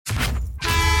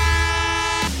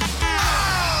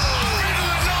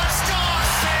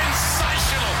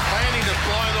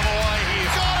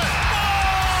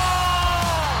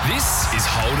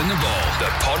The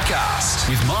podcast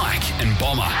with Mike and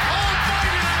Bomber.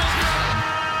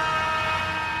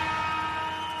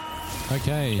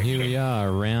 Okay, here we are,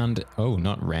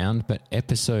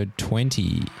 episode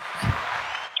 20.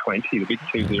 20, the big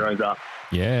 2 zeros up.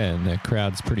 Yeah, and the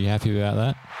crowd's pretty happy about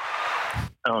that.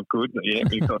 Oh, good. Yeah,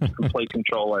 you've got complete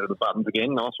control over the buttons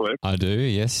again. Nice work. I do,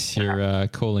 yes. You're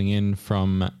calling in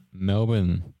from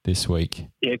Melbourne this week.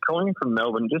 Yeah, calling in from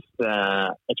Melbourne. Just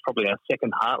it's probably our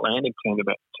second heartland in terms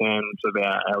of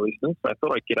our listeners. So I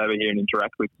thought I'd get over here and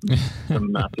interact with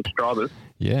some subscribers.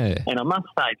 Yeah. And I must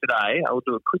say today, I'll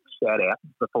do a quick shout-out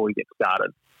before we get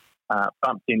started. I'm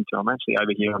actually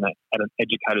over here at an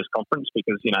educators conference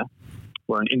because, you know,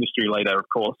 we're an industry leader, of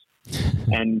course.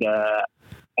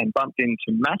 And bumped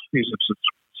into Matt, who's a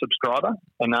subscriber,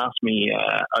 and asked me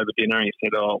over dinner, and he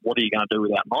said, what are you going to do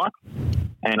without Mike?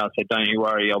 And I said, don't you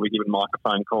worry, I'll be giving Mike a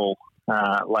phone call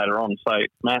later on. So,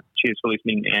 Matt, cheers for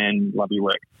listening and love your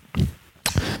work.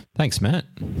 Thanks, Matt.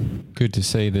 Good to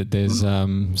see that there's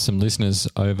some listeners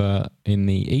over in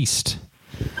the east.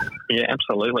 Yeah,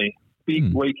 absolutely.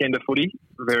 Big weekend of footy,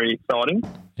 very exciting.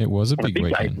 It was a big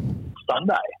weekend. Day.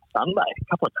 Sunday, a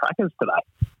couple of crackers today.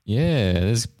 Yeah,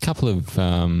 there's a couple of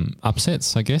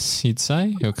upsets, I guess you'd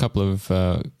say. A couple of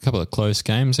close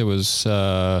games. There was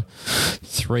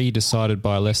 3 decided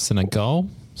by less than a goal.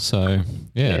 So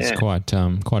it's quite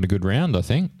a good round, I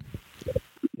think.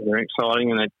 Very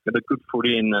exciting, and a good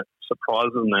footy, and the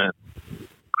surprises and the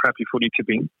crappy footy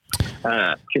tipping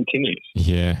continues.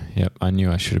 Yeah, yep. I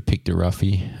knew I should have picked a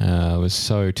roughie. I was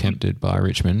so tempted by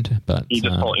Richmond, but you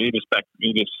just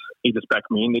backed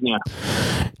me in, didn't you?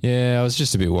 Yeah, I was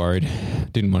just a bit worried.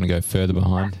 Didn't want to go further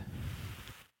behind.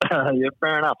 Yeah,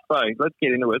 fair enough. So let's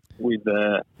get into it with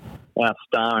our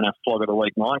star and our flog of the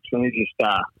week, Mike. So who's your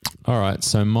star? All right,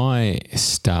 so my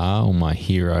star or my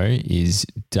hero is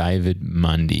David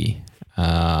Mundy.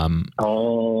 Going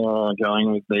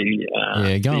with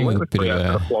the going with a bit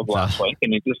of a flog last week,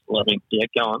 and he just let him. Yeah,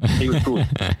 go on. He was good.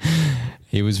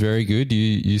 He was very good.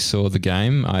 You saw the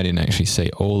game. I didn't actually see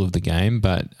all of the game,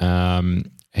 but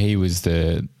he was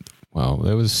there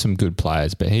was some good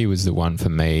players, but he was the one for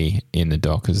me in the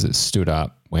Dockers that stood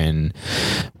up when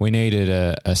we needed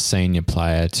a senior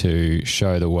player to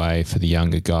show the way for the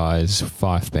younger guys,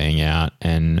 Fife being out,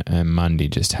 and Mundy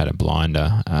just had a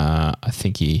blinder. I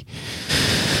think he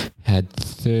had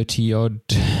 30-odd,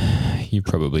 you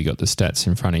probably got the stats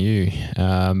in front of you,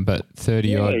 but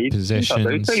 30-odd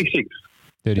possessions.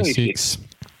 36.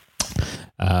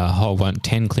 Whole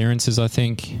 10 clearances, I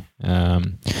think.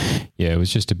 It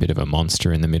was just a bit of a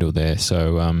monster in the middle there.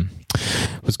 So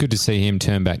it was good to see him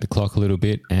turn back the clock a little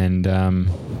bit and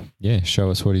show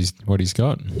us what he's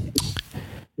got.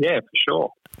 Yeah, for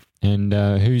sure. And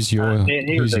who's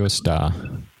your star?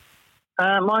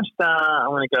 My star, I'm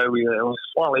going to go with a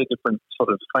slightly different sort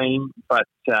of theme, but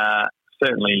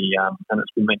certainly, and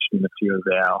it's been mentioned in a few of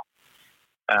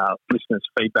our listeners'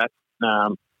 feedback.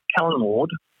 Callan Ward,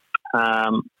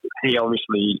 he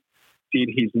obviously did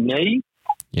his knee.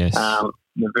 Yes.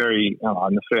 In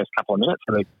the first couple of minutes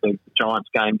of the Giants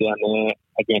game down there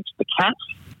against the Cats.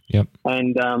 Yep.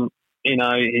 And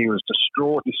he was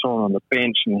distraught. You saw him on the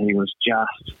bench, and he was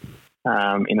just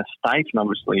in a state. And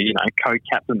obviously,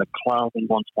 co-captain the club. He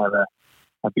wants to have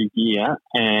a big year.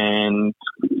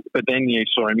 But then you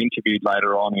saw him interviewed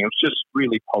later on. He was just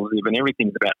really positive, and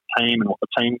everything's about the team and what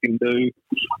the team can do.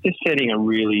 Just setting a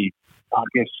really, I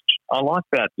guess, I like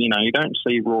that. You don't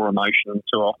see raw emotion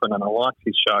too often, and I like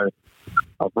his show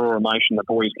of raw emotion, the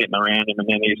boys getting around him, and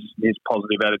then his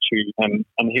positive attitude, and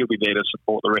he'll be there to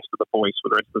support the rest of the boys for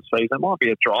the rest of the season. It might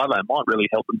be a driver. It might really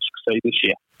help them succeed this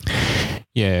year.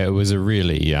 Yeah, it was a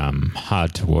really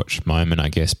hard to watch moment, I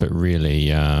guess, but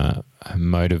really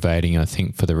motivating, I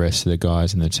think, for the rest of the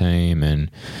guys in the team.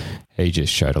 And he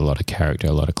just showed a lot of character,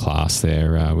 a lot of class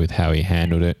there with how he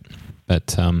handled it.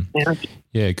 But good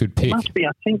pick. It must be.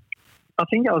 I think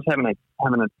I was having a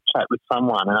chat with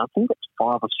someone, and I think it's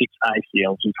 5 or 6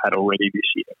 ACLs we've had already this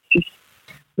year. It's just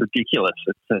ridiculous.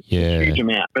 It's a huge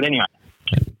amount. But anyway.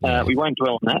 We won't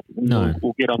dwell on that. No.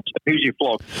 We'll get on to who's your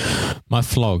flog? My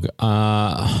flog.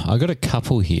 I got a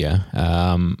couple here.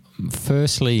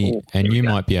 Firstly, you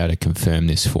might be able to confirm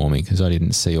this for me because I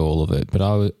didn't see all of it. But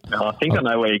I think I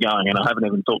know where you're going, and I haven't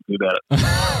even talked to you about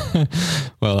it.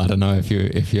 Well, I don't know if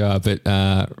you are, but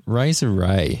Razor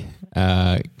Ray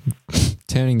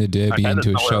turning the Derby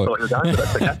into a show.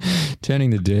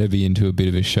 Turning the Derby into a bit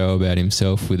of a show about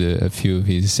himself with a few of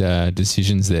his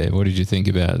decisions there. What did you think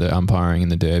about the umpiring in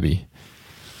the Derby?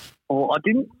 Well, I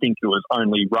didn't think it was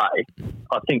only Ray.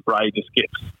 I think Ray just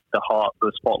gets the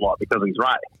spotlight because he's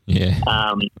Ray. Yeah.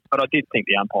 But I did think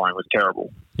the umpiring was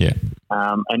terrible. Yeah.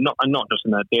 and not just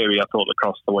in that derby. I thought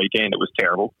across the weekend it was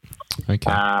terrible.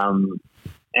 Okay.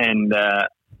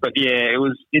 But yeah,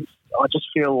 I just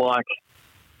feel like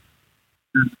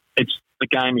the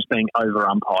game is being over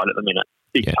umpired at the minute,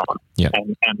 big time. Yeah.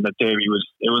 And the derby was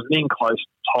an in close,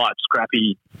 tight,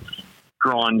 scrappy,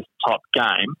 grind type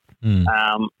game.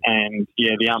 And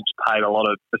yeah, the umps paid a lot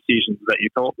of decisions that you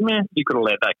thought, you could have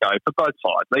let that go for both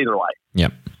sides, either way.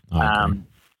 Yep.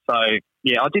 So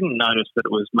yeah, I didn't notice that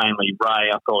it was mainly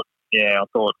Ray. I thought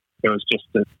it was just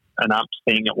an umps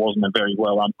thing. It wasn't a very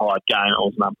well umpired game. It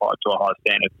wasn't umpired to a high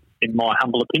standard, in my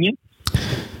humble opinion.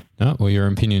 No, well, your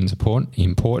opinion's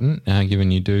important, given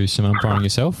you do some umpiring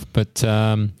yourself. But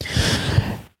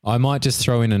I might just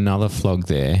throw in another flog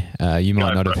there. You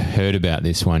might not have heard about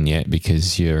this one yet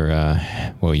because you're,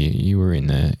 you were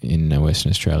in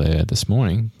Western Australia this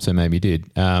morning, so maybe you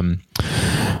did.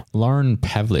 Lauren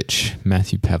Pavlich,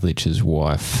 Matthew Pavlich's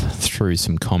wife, threw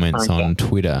some comments on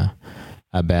Twitter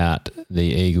about the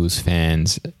Eagles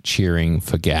fans cheering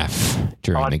for Gaff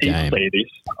during the game. I did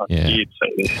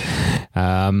see this.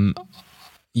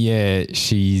 Yeah,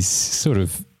 she's sort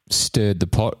of stirred the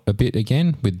pot a bit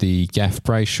again with the Gaff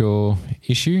Brayshaw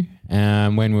issue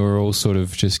when we were all sort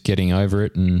of just getting over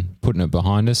it and putting it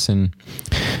behind us, and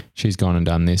she's gone and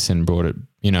done this and brought it.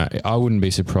 I wouldn't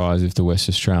be surprised if the West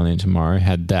Australian tomorrow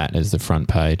had that as the front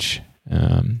page.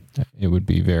 It would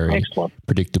be very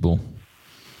predictable.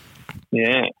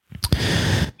 Yeah.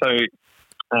 So,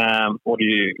 what are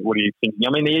you thinking? I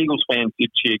mean, the Eagles fans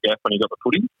did cheer Gaff when he got the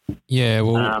footy. Yeah,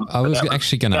 well, I was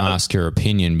actually going to ask your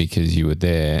opinion because you were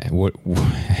there. What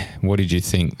did you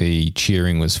think the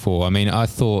cheering was for? I mean, I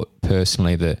thought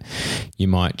personally that you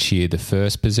might cheer the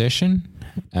first possession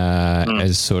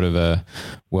as sort of a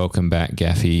welcome back,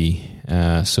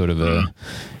 Gaffy, sort of a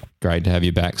great to have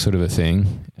you back sort of a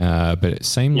thing. But it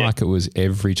seemed like it was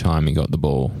every time he got the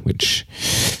ball, which...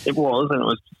 It was, and it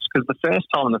was because the first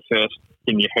time the first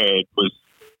thing you heard was,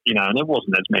 and there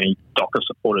wasn't as many Docker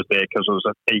supporters there because it was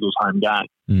an Eagles home game.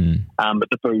 But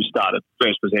the boos started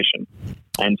first possession.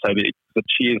 And so the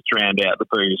cheers drowned out the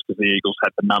boos because the Eagles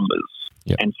had the numbers.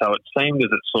 Yep. And so it seemed as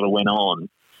it sort of went on,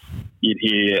 you'd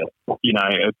hear, a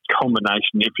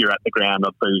combination, if you're at the ground,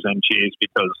 of boos and cheers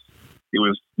because it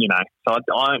was, so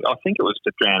I think it was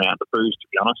to drown out the boos, to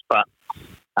be honest. But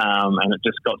and it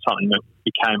just got something that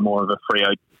became more of a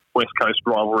Freo West Coast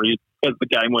rivalry as the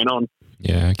game went on.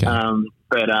 Yeah, okay.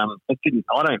 But it didn't.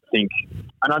 I don't think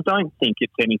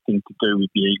it's anything to do with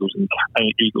the Eagles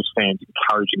fans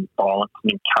encouraging violence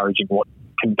and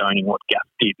condoning what Gaff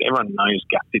did. Everyone knows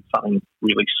Gaff did something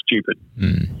really stupid.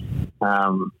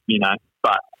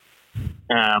 But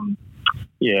I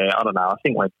don't know. I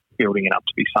think we're building it up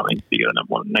to be something bigger than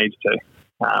what it needs to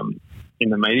in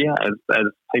the media, as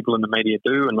people in the media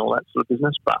do, and all that sort of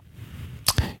business. But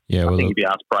I think if you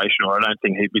ask Brayshaw, I don't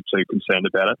think he'd be too concerned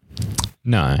about it.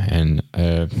 No, and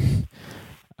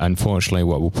unfortunately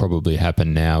what will probably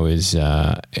happen now is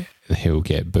he'll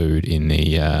get booed in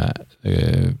the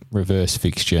reverse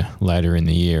fixture later in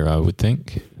the year, I would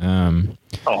think.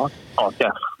 Gaff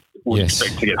would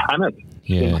expect to get hammered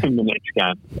in the next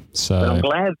game. So, but I'm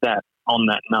glad that on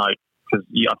that note, because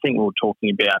I think we were talking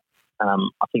about,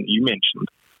 I think you mentioned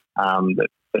that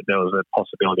there was a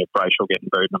possibility of Brayshaw getting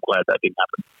booed, and I'm glad that didn't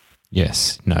happen.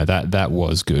 Yes, no, that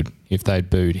was good. If they'd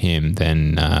booed him,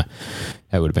 then that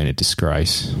would have been a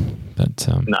disgrace. But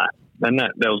no, and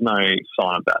there was no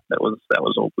sign of that. That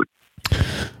was all good.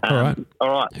 All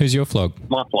right. Who's your flog?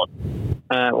 My flog.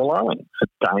 Well, I went for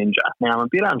Danger. Now I'm a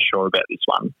bit unsure about this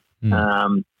one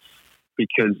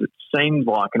because it seemed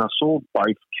like, and I saw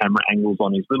both camera angles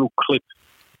on his little clip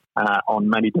on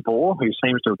Matty DeBoer, who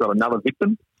seems to have got another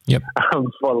victim. Yep.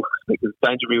 Because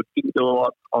Dangerfield didn't do a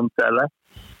lot on Saturday.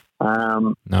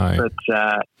 No. But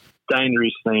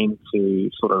Dangerous seemed to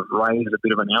sort of raise a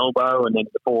bit of an elbow, and then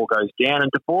DeBoer goes down.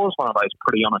 And DeBoer's one of those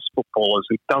pretty honest footballers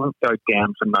who doesn't go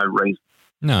down for no reason.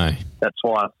 No. That's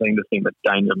why I seem to think that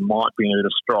Danger might be in a bit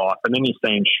of strife. And then you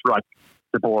see him shrug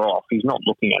DeBoer off. He's not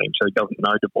looking at him, so he doesn't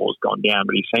know DeBoer's gone down,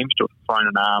 but he seems to have thrown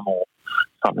an arm or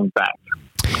something back.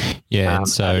 Yeah, and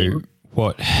so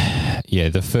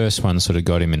the first one sort of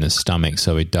got him in the stomach,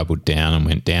 so he doubled down and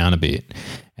went down a bit.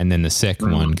 And then the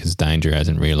second one, because Danger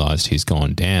hasn't realised he's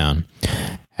gone down,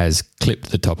 has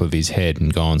clipped the top of his head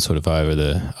and gone sort of over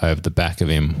the back of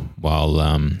him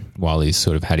while he's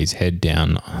sort of had his head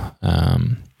down.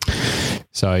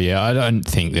 I don't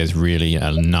think there's really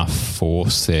enough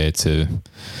force there to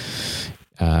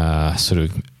sort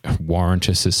of warrant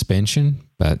a suspension,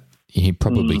 but he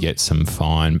probably gets some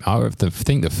fine. I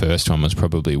think the first one was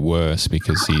probably worse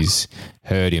because he's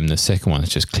hurt him. The second one's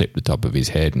just clipped the top of his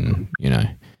head and,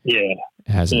 Yeah,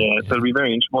 hasn't. Yeah, so it'll be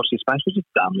very interesting. Watch this space, which is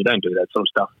dumb. You don't do that sort of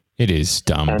stuff. It is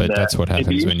dumb, And, but that's what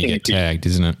happens when you get tagged,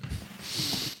 isn't it?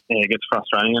 Yeah, it gets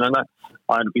frustrating. And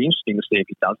it'd be interesting to see if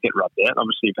he does get rubbed out.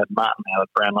 Obviously, you've had Martin out of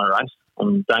the Brownlow race,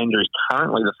 and Danger is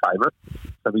currently the favourite.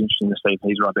 So it'll be interesting to see if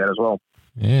he's rubbed out as well.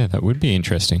 Yeah, that would be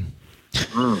interesting.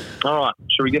 All right,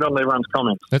 should we get on to everyone's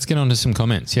comments? Let's get on to some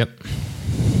comments. Yep.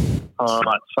 All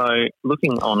right, so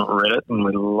looking on Reddit, and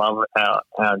we love our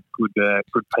good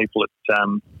people at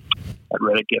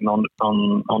Reddit getting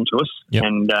onto us, Yep.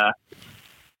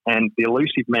 and the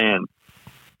elusive man,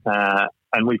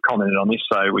 and we've commented on this,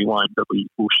 so we won't, but we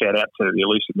will shout out to the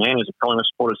elusive man. As a Collingwood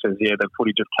supporter says, yeah, the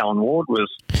footage of Callan Ward was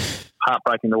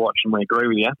heartbreaking to watch, and we agree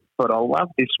with you. But I love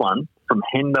this one from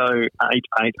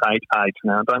Hendo8888.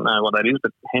 Now, I don't know what that is,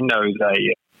 but Hendo is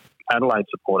a Adelaide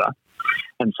supporter,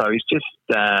 and so he's just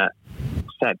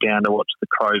sat down to watch the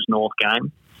Crows North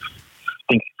game. I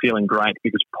think feeling great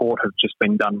because Port have just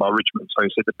been done by Richmond. So he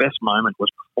said the best moment was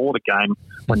before the game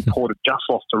when Port had just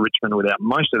lost to Richmond without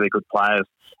most of their good players,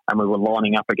 and we were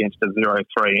lining up against a 0-3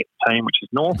 team, which is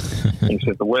North. And he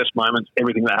said the worst moments,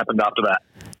 everything that happened after that.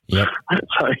 Yep.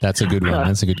 So, that's a good one.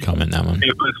 That's a good comment, that one.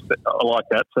 It was, I like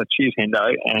that. So cheers,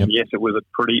 Hendo. And yes, it was a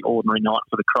pretty ordinary night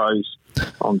for the Crows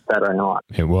on Saturday night.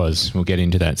 It was. We'll get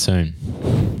into that soon.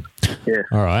 Yeah.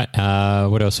 All right.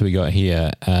 What else have we got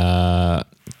here?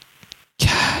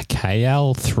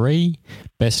 KL3,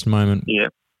 best moment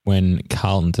when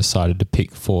Carlton decided to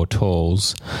pick 4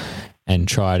 talls and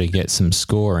try to get some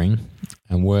scoring.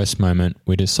 And worst moment,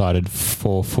 we decided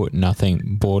 4 foot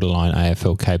nothing, borderline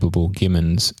AFL capable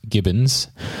Gibbons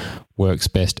works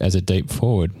best as a deep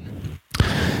forward.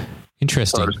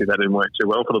 Interesting. Obviously, that didn't work too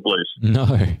well for the Blues. No.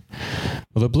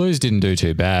 Well, the Blues didn't do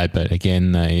too bad, but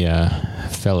again, they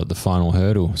fell at the final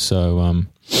hurdle. So,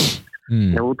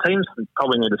 Yeah, well, teams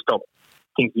probably need to stop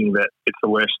thinking that it's the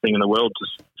worst thing in the world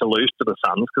to lose to the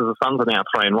Suns, because the Suns are now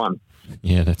 3-1.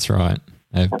 Yeah, that's right.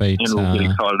 They've beat. And we'll get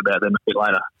excited about them a bit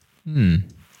later.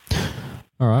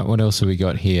 All right, what else have we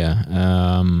got here?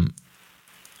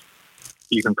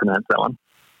 You can pronounce that one.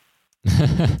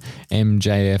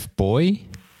 MJF Boy.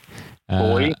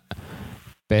 Boy.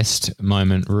 Best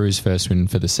moment, Roos' first win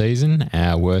for the season.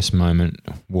 Our worst moment,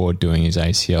 Ward doing his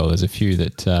ACL. There's a few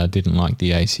that didn't like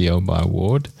the ACL by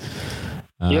Ward.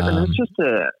 Yeah, but it's just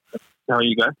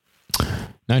you go.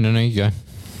 No, you go.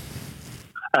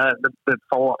 The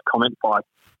follow-up comment by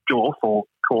Jorf or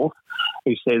Korth,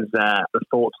 who says the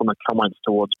thoughts on the comments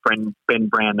towards Ben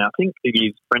Brown. Now, I think it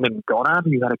is Brendan Goddard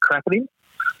who had a crack at him.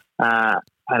 Had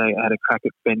a crack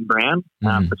at Ben Brown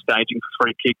for staging for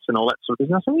free kicks and all that sort of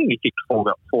business. I think he kicked 4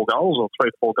 goals or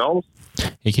 3 or 4 goals.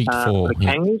 He kicked 4. For the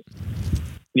Kangas.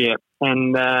 Yeah,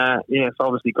 and so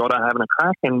obviously Goddard having a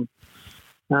crack, and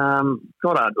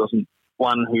Goddard wasn't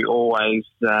one who always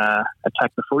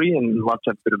attacked the footy and loved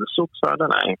to have a bit of a sook. So I don't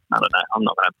know. I'm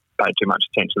not going to pay too much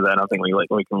attention to that. I think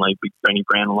we can leave Benny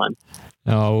Brown alone.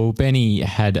 Oh, well, Benny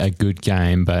had a good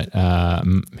game, but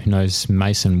who knows,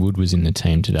 Mason Wood was in the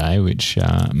team today, which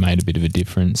made a bit of a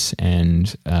difference.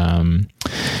 And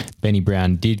Benny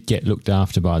Brown did get looked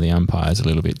after by the umpires a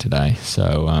little bit today.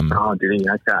 So, did he?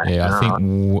 Okay. Yeah, I think,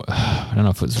 I don't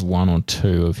know if it's 1 or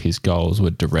 2 of his goals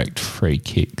were direct free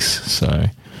kicks. So,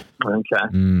 okay.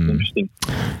 Interesting.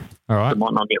 All right. I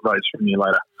might not get votes from you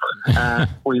later.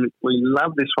 We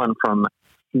love this one from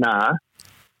Nah,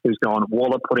 who's gone,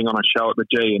 Waller putting on a show at the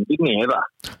G, and didn't he ever?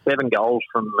 7 goals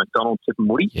from McDonald, Tip and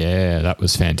Woody. Yeah, that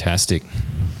was fantastic.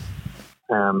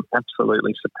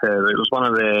 Absolutely superb. It was one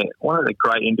of their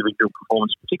great individual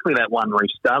performances, particularly that one where he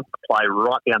started to play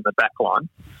right down the back line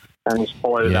and he's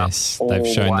followed up all they've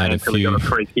shown the way that until he got a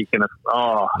free kick. And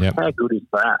how good is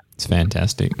that? It's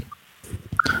fantastic.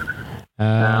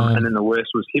 And then the worst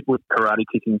was Hipwood karate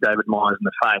kicking David Myers in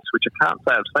the face, which I can't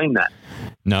say I've seen that.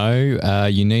 No,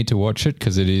 you need to watch it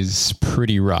because it is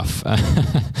pretty rough.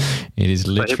 It is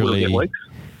literally... So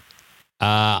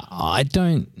I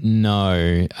don't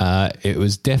know. It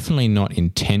was definitely not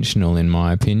intentional in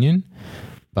my opinion,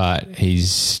 but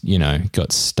he's,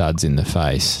 got studs in the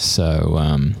face.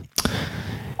 So,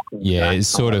 it's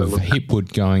sort of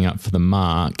Hipwood going up for the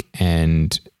mark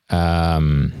and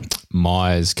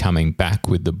Myers coming back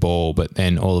with the ball, but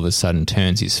then all of a sudden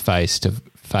turns his face to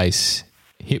face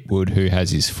Hipwood, who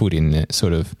has his foot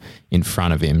sort of in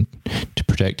front of him to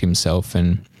protect himself,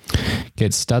 and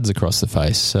gets studs across the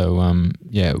face. So,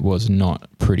 it was not a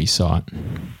pretty sight.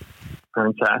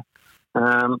 Okay.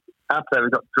 After that,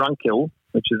 we've got Drunkill,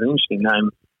 which is an interesting name,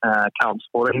 Carlton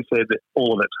supporter. He said that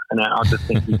all of it. And I just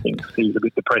think he thinks he's a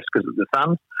bit depressed because of the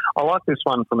Suns. I like this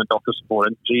one from a Doctor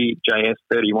supporter,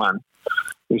 GJS31,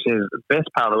 He says the best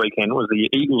part of the weekend was the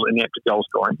Eagles' inept goal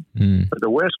scoring, but the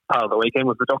worst part of the weekend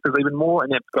was the Dockers' even more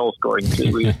inept goal scoring.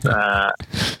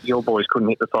 Your boys couldn't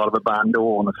hit the side of a barn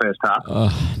door in the first half.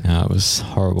 Oh, no, it was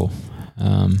horrible.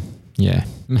 Yeah.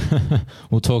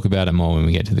 We'll talk about it more when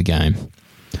we get to the game.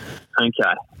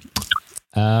 Okay.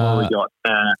 What we got?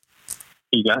 Here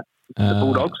you go. The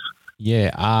Bulldogs.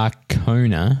 Yeah,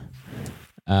 Arcona.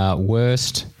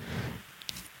 Worst.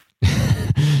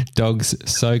 Dogs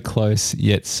so close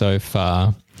yet so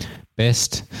far.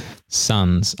 Best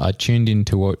Suns. I tuned in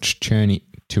to watch Charlie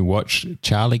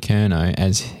Curnow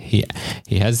as he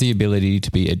has the ability to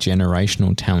be a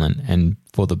generational talent, and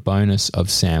for the bonus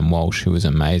of Sam Walsh, who was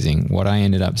amazing. What I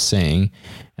ended up seeing,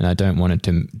 and I don't want it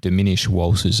to diminish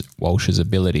Walsh's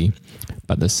ability,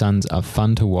 but the Suns are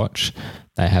fun to watch.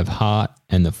 They have heart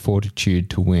and the fortitude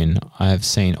to win. I have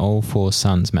seen all 4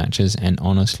 Suns matches and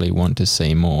honestly want to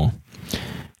see more.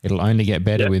 It'll only get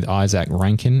better with Isaac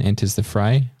Rankin enters the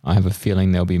fray. I have a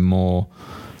feeling there'll be more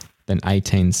than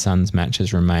 18 Suns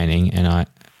matches remaining, and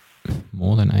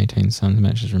more than 18 Suns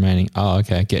matches remaining. Oh,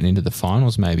 okay, getting into the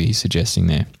finals maybe he's suggesting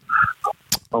there.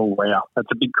 Oh, wow. That's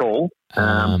a big call.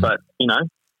 But,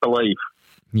 believe.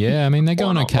 Yeah, I mean, they're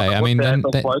going okay. I mean, never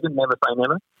say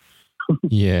never.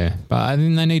 Yeah, but I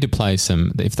think they need to play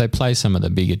if they play some of the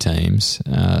bigger teams,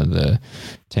 the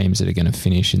teams that are going to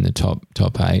finish in the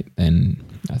top 8, then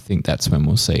I think that's when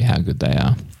we'll see how good they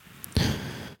are.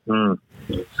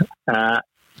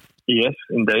 Yes,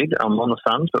 indeed. I'm on the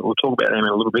Suns, but we'll talk about them in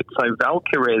a little bit. So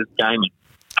Valkyries Gaming,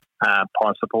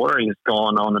 Pie supporter, he has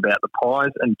gone on about the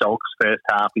Pies and Dogs first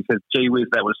half. He says, gee whiz,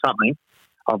 that was something.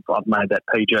 I've made that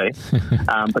PG.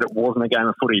 But it wasn't a game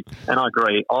of footy. And I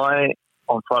agree.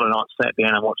 On Friday night, sat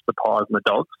down and watched the Pies and the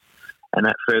Dogs, and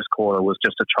that first quarter was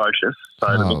just atrocious.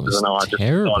 So the missus and I just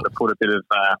decided to put a bit of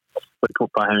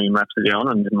put Bohemian Rhapsody on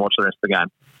and didn't watch the rest of the game.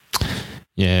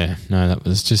 Yeah, no, that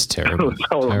was just terrible.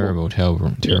 terrible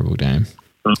game.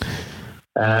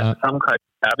 Some coach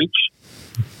garbage,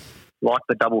 like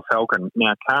the double Falcon.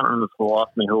 Now, I can't remember for the life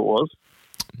of me who it was.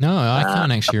 No, I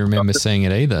can't actually remember seeing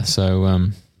it either. So,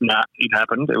 no, it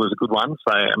happened. It was a good one.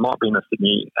 So it might be in the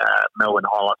Sydney, Melbourne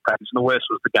highlights package. And the worst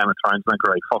was the Game of Thrones. And I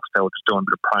agree. Foxtel just doing a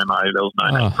bit of promo. There was no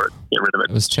need for it. Get rid of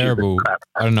it. It was terrible.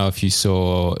 I don't know if you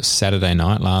saw Saturday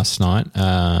night, last night,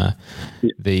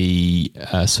 the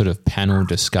sort of panel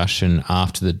discussion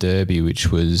after the Derby,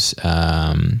 which was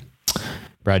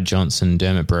Brad Johnson,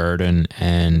 Dermot Brereton,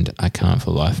 and I can't for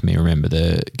the life of me remember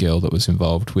the girl that was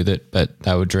involved with it, but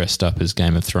they were dressed up as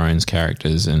Game of Thrones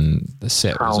characters and the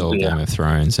set was all Game of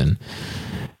Thrones, and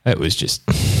it was just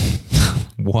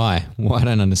why? I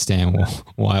don't understand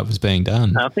why it was being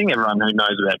done. I think everyone who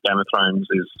knows about Game of Thrones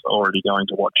is already going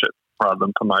to watch it rather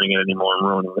than promoting it anymore and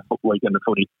ruining the weekend of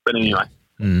footy. But anyway,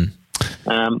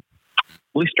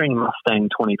 Blistering Mustang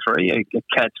 23, a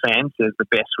Cats fan, says the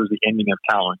best was the ending of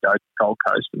Carlton Gold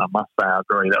Coast, and I must say I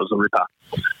agree, that was a ripper.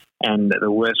 And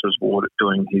the worst was Ward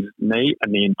doing his knee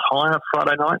and the entire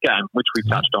Friday night game, which we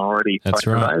touched on already. That's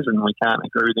right. Days, and we can't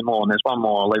agree with him more. And there's one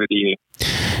more, I'll leave it to you.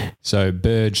 So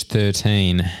Burge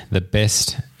 13, the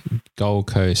best Gold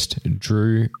Coast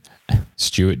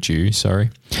Stuart Dew,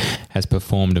 has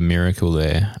performed a miracle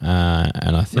there.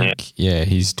 And I think,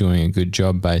 he's doing a good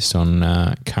job based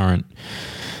on current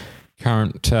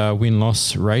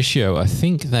win-loss ratio. I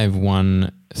think they've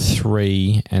won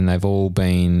 3 and they've all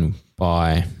been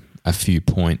by a few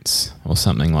points or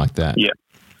something like that. Yeah.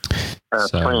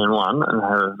 3-1 and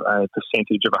have a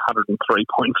percentage of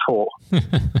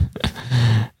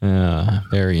 103.4.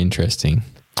 Very interesting.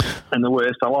 And the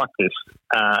worst, I like this.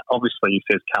 Obviously, he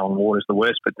says Callum Ward is the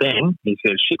worst, but then he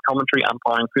says shit commentary,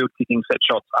 umpiring, field kicking, set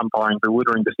shots, umpiring,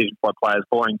 bewildering decisions by players,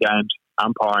 boring games,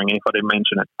 umpiring, and if I didn't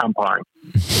mention it, umpiring.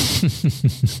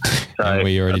 And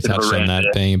we already touched on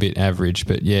that being a bit average,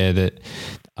 but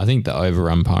I think the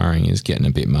over-umpiring is getting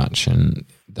a bit much, and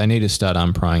they need to start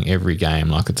umpiring every game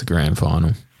like it's a grand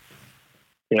final.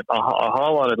 Yep, I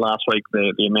highlighted last week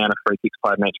the amount of free kicks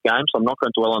played in each game, so I'm not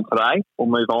going to dwell on today. We'll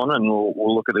move on and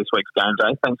we'll look at this week's game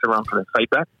day. Thanks everyone for the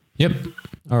feedback. Yep.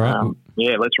 All right.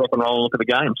 Let's rock and roll and look at the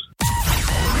games.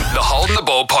 The Holding the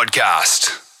Ball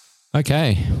podcast.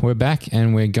 Okay, we're back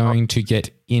and we're going to get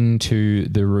into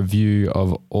the review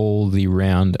of all the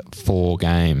round 4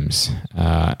 games.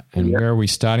 Where are we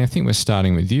starting? I think we're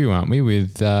starting with you, aren't we?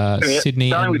 With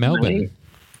Sydney and Melbourne.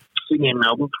 Sydney and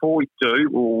Melbourne. Before we do,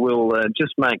 we'll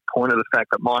just make point of the fact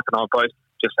that Mike and I both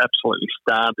just absolutely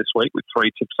starred this week with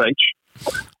 3 tips each.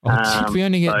 Did we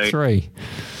only get 3?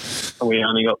 We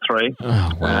only got 3.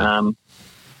 Oh, wow.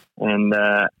 And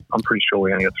I'm pretty sure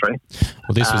we only got 3.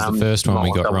 Well, this was the first one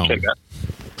we got wrong.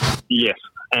 Yes.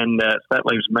 And so that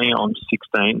leaves me on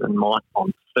 16 and Mike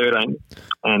on 13.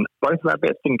 And both of our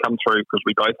bets didn't come through because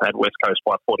we both had West Coast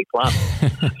by 40 plus.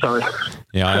 So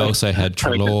yeah, I also had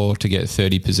Treloar to get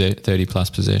 30 plus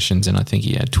possessions, and I think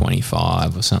he had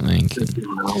 25 or something.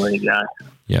 Oh, there you go.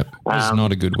 Yep, it was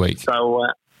not a good week. So,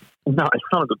 no, it's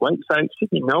not a good week. So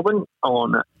Sydney, Melbourne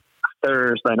on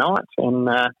Thursday night, and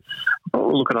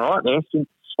we're looking all right there since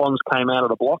Swans came out of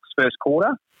the blocks first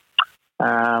quarter.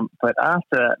 But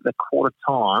after the quarter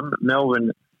time, I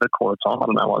don't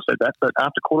know why I said that, but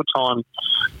after quarter time,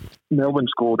 Melbourne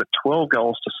scored 12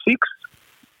 goals to 6.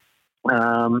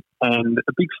 And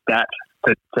a big stat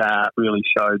that really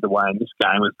showed the way in this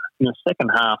game was in the second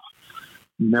half,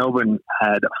 Melbourne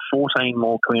had 14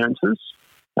 more clearances,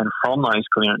 and from those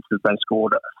clearances, they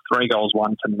scored 3 goals,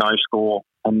 1 to no score,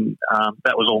 and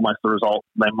that was almost the result,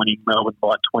 them winning Melbourne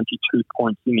by 22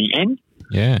 points in the end.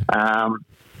 Yeah.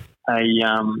 I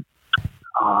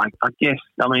guess,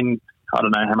 I mean, I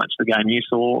don't know how much the game you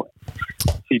saw.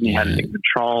 Sydney had it in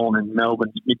control, and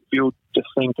Melbourne's midfield just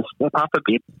seemed to step up a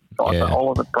bit. Guys like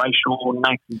Oliver Brayshaw,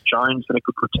 Nathan Jones had a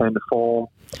good return to form,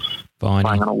 playing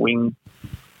on a wing.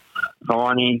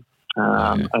 Viney,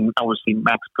 and obviously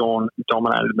Max Gawn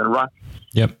dominated the ruck.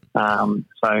 Yep. So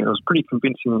it was pretty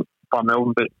convincing by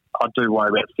Melbourne, but I do worry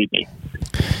about Sydney.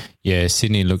 Yeah,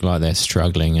 Sydney look like they're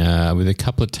struggling. With a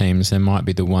couple of teams, they might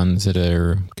be the ones that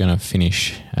are going to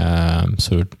finish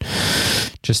sort of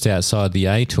just outside the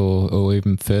 8 or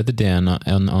even further down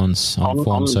on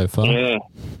form so far. Yeah,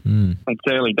 It's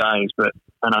early days,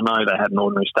 and I know they had an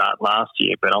ordinary start last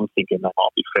year, but I'm thinking they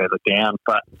might be further down,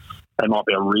 but they might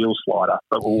be a real slider.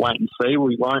 But we'll wait and see.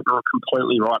 We won't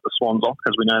completely write the Swans off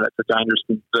because we know that's a dangerous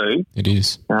thing to do. It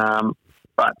is.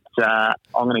 But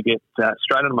I'm going to get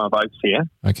straight into my votes here.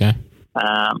 Okay.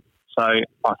 So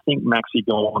I think Maxi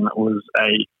Gawn was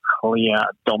a clear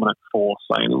dominant force.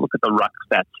 So look at the ruck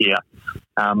stats here.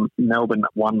 Melbourne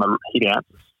won the hit-out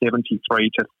 73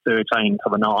 to 13 for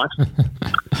the night,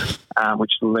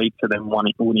 which led to them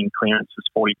winning clearances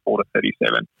 44 to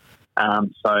 37.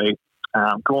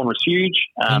 Gawn was huge.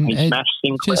 He smashed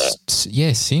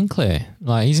Sinclair. Sinclair.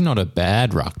 Like, he's not a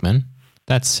bad ruckman.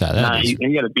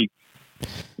 He had a big.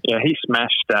 Yeah, he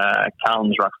smashed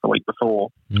Carlton's rucks the week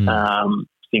before,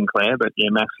 Sinclair. But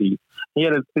yeah, Maxi, he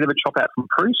had a bit of a chop out from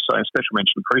Bruce. So special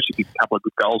mention Bruce. He kicked a couple of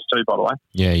good goals too, by the way.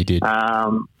 Yeah, he did.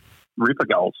 Ripper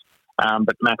goals.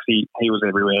 But Maxi, he was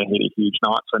everywhere. He had a huge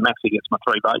night. So Maxi gets my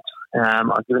 3 votes.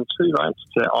 I've given 2 votes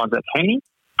to Isaac Heaney,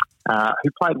 who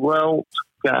played well.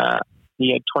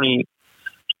 He had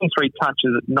 23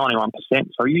 touches at 91%,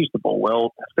 so he used the ball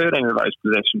well. 13 of those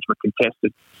possessions were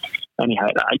contested, and he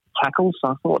had 8 tackles. So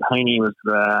I thought Heaney was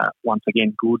once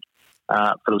again good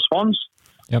for the Swans.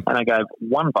 Yep. And I gave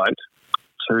 1 vote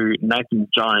to Nathan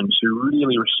Jones, who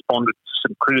really responded to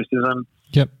some criticism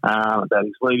about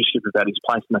his leadership, about his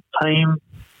place in the team,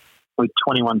 with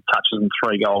 21 touches and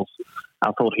 3 goals.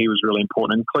 I thought he was really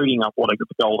important, including up what a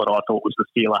goal that I thought was the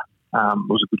sealer.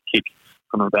 Was a good kick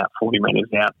from about 40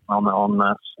 metres out on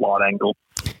the slide angle.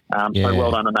 So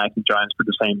well done to Nathan Jones. Good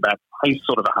to see him back. He's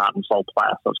sort of a heart and soul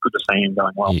player, so it's good to see him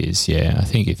going well. He is, yeah. I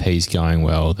think if he's going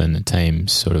well, then the team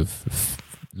sort of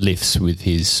lifts with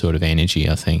his sort of energy,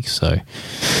 I think. So,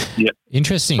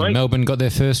 interesting. Sweet. Melbourne got their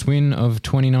first win of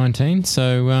 2019,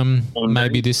 so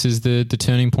maybe this is the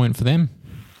turning point for them.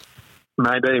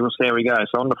 Maybe. We'll see how we go.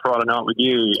 So on to Friday night with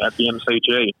you at the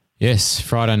MCG. Yes,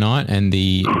 Friday night, and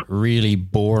the really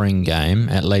boring game,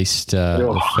 at least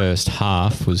the first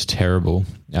half, was terrible.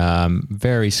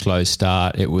 Very slow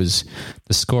start. It was,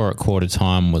 the score at quarter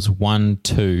time was 1-2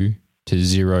 to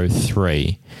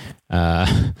 0-3.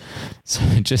 So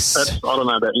just... I don't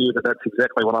know about you, but that's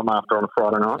exactly what I'm after on a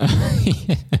Friday night.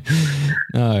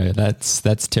 No,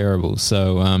 that's terrible.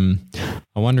 So I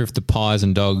wonder if the Pies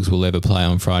and Dogs will ever play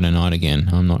on Friday night again.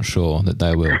 I'm not sure that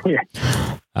they will.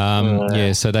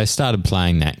 So they started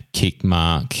playing that kick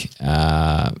mark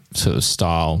sort of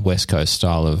style, West Coast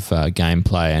style of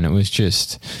gameplay, and it was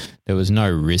just, there was no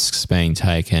risks being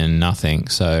taken, nothing.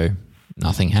 So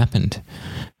nothing happened.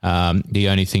 The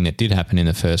only thing that did happen in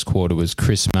the first quarter was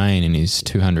Chris Mayne in his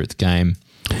 200th game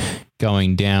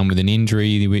going down with an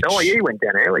injury. Which, he went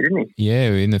down early, didn't he?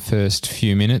 Yeah, in the first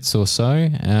few minutes or so.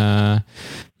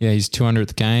 His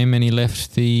 200th game, and he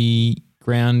left the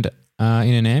ground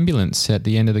in an ambulance at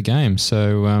the end of the game.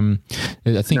 So I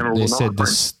think they said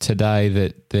this today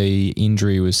that the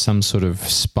injury was some sort of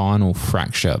spinal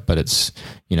fracture, but it's,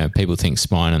 people think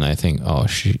spine and they think,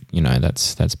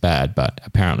 that's bad, but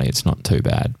apparently it's not too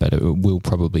bad, but it will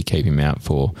probably keep him out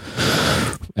for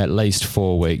at least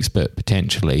 4 weeks, but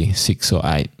potentially 6 or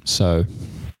 8. So.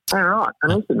 All right.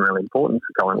 And he's been really important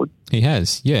for Collingwood. He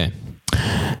has, yeah.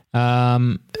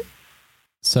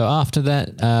 So after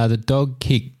that, the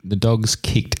Dogs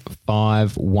kicked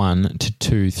 5-1 to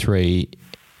 2-3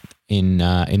 in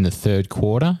the third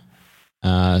quarter.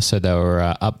 So they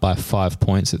were up by 5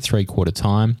 points at 3-quarter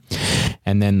time.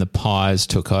 And then the Pies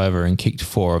took over and kicked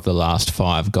 4 of the last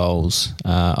 5 goals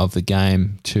of the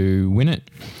game to win it.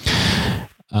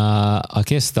 I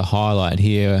guess the highlight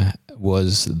here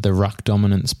was the ruck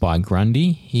dominance by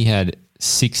Grundy. He had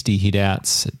 60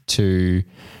 hit-outs to,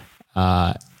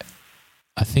 I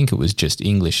think it was just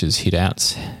English's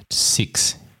hit-outs,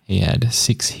 6. He had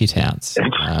 6 hit-outs.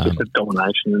 It's a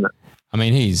domination, isn't it? I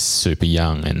mean, he's super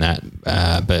young and that,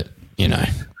 but, you know,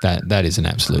 that is an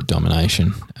absolute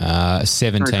domination.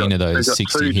 17 of those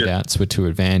 60 hit-outs were to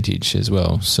advantage as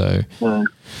well. So yeah.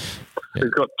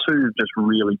 We've got 2 just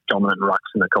really dominant rucks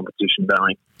in the competition, don't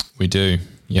we? We do,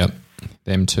 yep.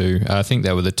 Them 2. I think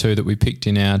they were the 2 that we picked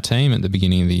in our team at the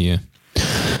beginning of the year.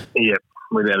 Yeah,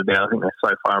 without a doubt. I think they're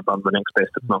so far above the next best,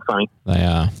 it's not funny. They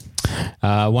are.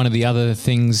 One of the other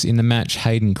things in the match,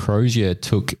 Hayden Crozier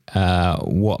took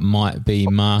what might be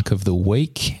mark of the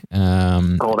week.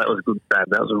 That was good, Brad.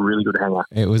 That was a really good hanger.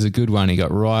 It was a good one. He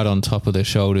got right on top of the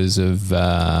shoulders of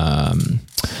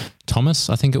Thomas,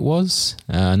 I think it was.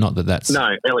 Not that that's... No,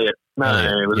 Elliot.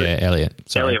 Elliot.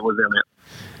 Sorry. Elliot was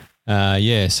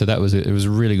Elliot. So it was a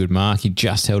really good mark. He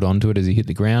just held on to it as he hit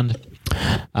the ground.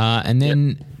 And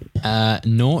then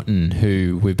Norton,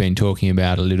 who we've been talking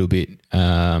about a little bit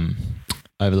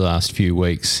over the last few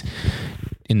weeks,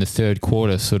 in the third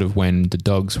quarter, sort of when the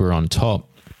Dogs were on top,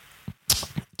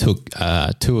 took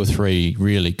 2 or 3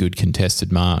 really good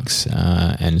contested marks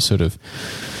and sort of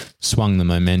swung the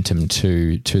momentum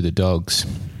to the Dogs.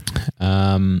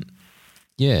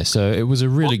 So it was a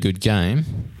really good game.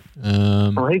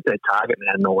 He's their target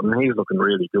now, Norton. He's looking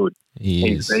really good.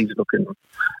 He's looking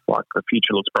like the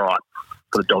future looks bright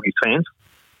for the Doggies fans.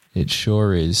 It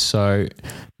sure is. So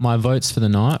my votes for the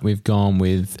night, we've gone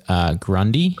with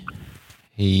Grundy.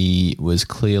 He was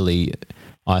clearly,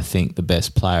 I think, the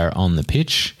best player on the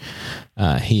pitch.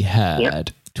 He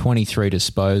had 23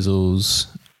 disposals.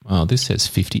 Well, this says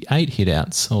 58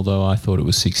 hit-outs, although I thought it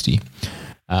was 60.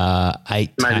 8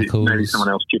 tackles. Maybe someone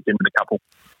else chipped in with a couple.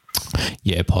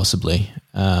 Yeah, possibly.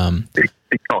 Big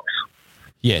Cox.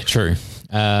 Yeah, true.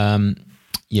 So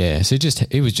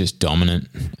it was just dominant.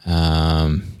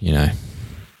 I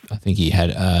think he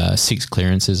had 6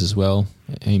 clearances as well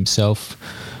himself.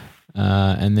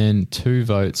 And then 2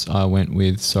 votes I went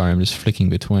with. Sorry, I'm just flicking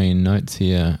between notes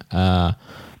here.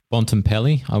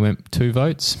 Bontempelli, I went 2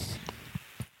 votes.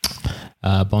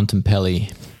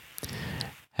 Bontempelli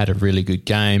had a really good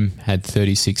game, had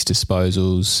 36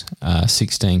 disposals,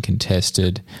 16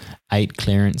 contested, 8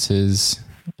 clearances,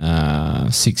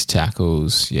 6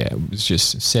 tackles. Yeah, it was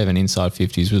just 7 inside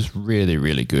 50s. Was really,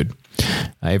 really good.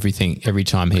 Every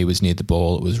time he was near the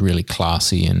ball, it was really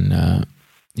classy and,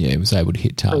 he was able to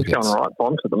hit targets. He's going all right,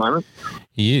 Bont, at the moment.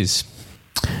 He is.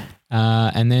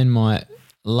 And then my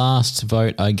last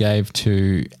vote I gave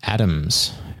to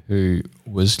Adams, who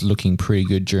was looking pretty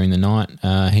good during the night.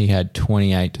 He had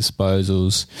 28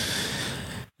 disposals,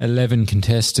 11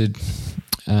 contested.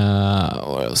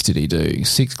 What else did he do?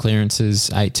 6 clearances,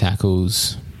 8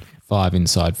 tackles, 5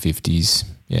 inside 50s.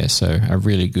 Yeah, so a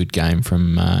really good game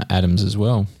from Adams as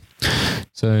well.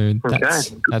 So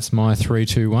that's my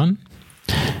 3-2-1.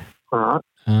 All right.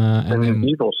 And then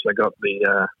you've also got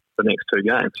the next 2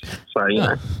 games. So,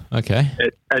 okay.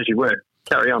 As you were.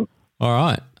 Carry on. All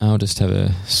right. I'll just have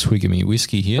a swig of me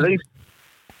whiskey here. So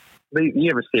these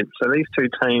 2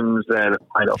 teams that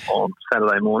played off on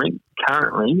Saturday morning,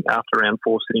 currently, after round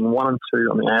 4, sitting 1 and 2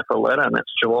 on the AFL ladder, and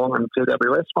that's Geelong and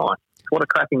GWS. What a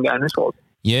cracking game this was.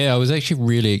 Yeah, I was actually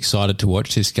really excited to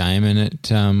watch this game, and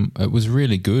it was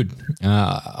really good.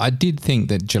 I did think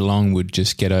that Geelong would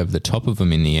just get over the top of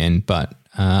them in the end, but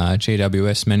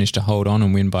GWS managed to hold on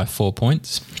and win by 4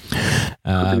 points.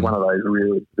 Could be one of those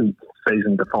really big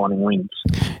season-defining wins.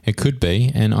 It could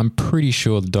be, and I'm pretty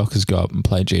sure the Dockers go up and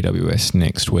play GWS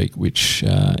next week, which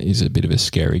is a bit of a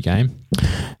scary game.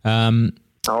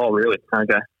 Oh, really?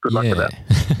 Okay. Good luck with that.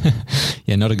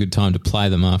 Yeah, not a good time to play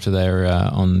them after they're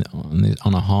on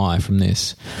a high from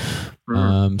this.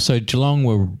 So Geelong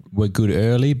were good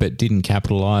early but didn't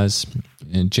capitalise.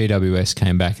 And GWS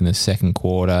came back in the second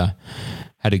quarter,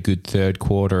 had a good third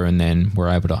quarter, and then were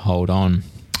able to hold on.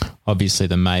 Obviously,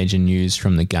 the major news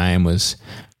from the game was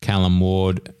Callum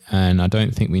Ward, and I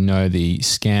don't think we know the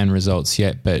scan results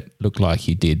yet, but looked like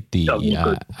he did the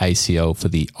ACL for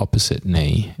the opposite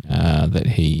knee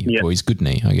or his good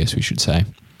knee, I guess we should say.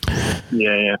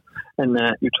 Yeah. And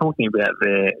you're talking about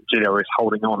their GWS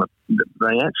holding on.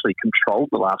 They actually controlled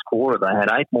the last quarter. They had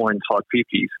 8 more inside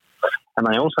 50s, and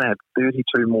they also had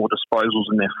 32 more disposals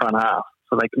in their front half.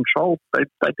 So they controlled. They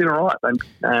did all right. They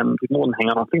did more than hang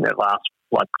on. I think that last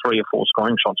 3 or 4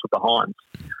 scoring shots with the Hinds.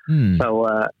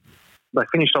 So they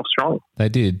finished off strong. They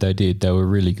did. They were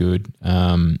really good.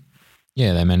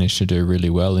 They managed to do really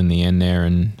well in the end there,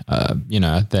 and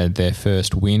their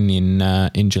first win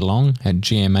in Geelong at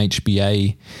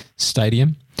GMHBA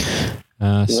Stadium.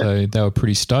 So they were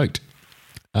pretty stoked.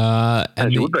 As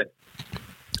you would be.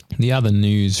 The other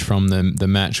news from the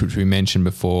match, which we mentioned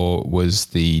before, was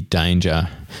the danger.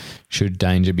 Should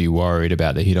Danger be worried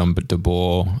about the hit on De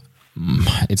Boer?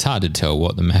 It's hard to tell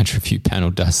what the match review panel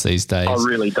does these days. I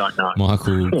really don't know.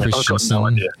 Michael Christensen. I've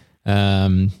got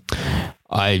no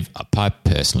idea. I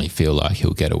personally feel like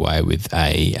he'll get away with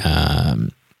a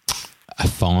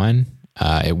fine.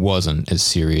 It wasn't as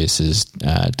serious as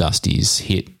Dusty's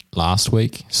hit last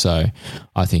week, so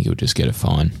I think he'll just get a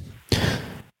fine.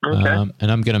 Okay.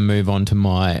 And I'm going to move on to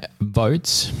my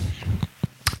votes.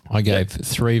 I gave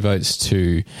 3 votes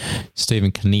to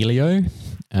Stephen Cornelio.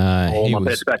 My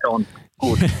bet's back on.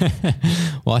 Good.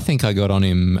 Well, I think I got on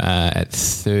him at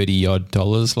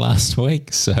 $30 last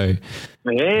week. So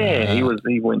yeah, he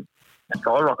went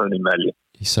skyrocketing in value.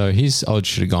 So his odds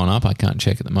should have gone up. I can't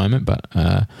check at the moment, but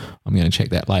I'm going to check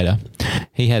that later.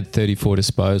 He had 34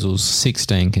 disposals,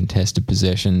 16 contested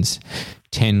possessions,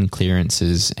 10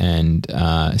 clearances, and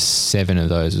 7 of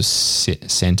those were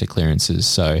centre clearances.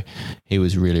 So he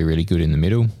was really, really good in the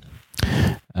middle.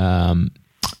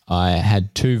 I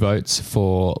had 2 votes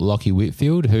for Lachie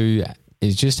Whitfield, who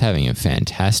is just having a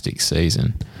fantastic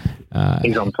season.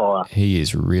 He's on fire. He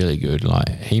is really good.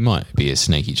 He might be a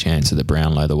sneaky chance of the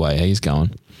Brownlow the way he's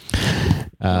going.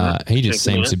 He just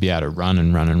seems to be able to run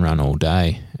and run and run all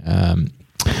day.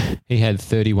 He had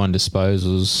 31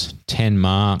 disposals, 10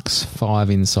 marks, 5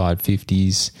 inside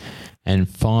 50s, and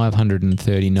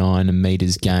 539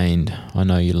 metres gained. I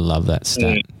know you love that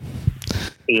stat.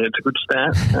 Yeah, it's a good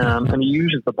stat, and he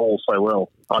uses the ball so well.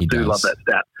 I do love that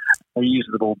stat. He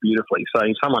uses the ball beautifully. So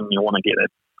he's someone you want to get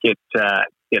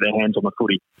their hands on the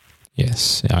footy.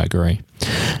 Yes, I agree.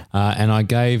 And I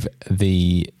gave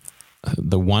the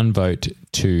 1 vote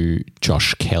to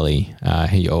Josh Kelly.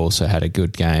 He also had a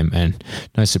good game, and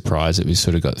no surprise that we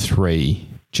sort of got 3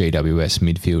 GWS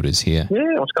midfielders here.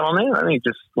 Yeah, what's going on there? I think he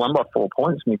just won by 4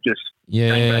 points, and he just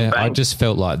bang. I just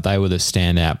felt like they were the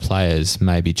standout players.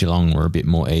 Maybe Geelong were a bit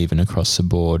more even across the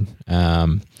board.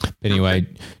 But anyway,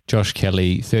 Josh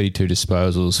Kelly, 32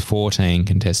 disposals, 14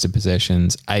 contested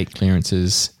possessions, 8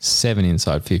 clearances, 7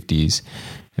 inside 50s,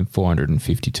 and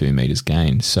 452 metres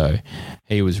gained. So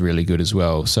he was really good as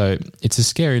well. So it's a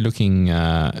scary-looking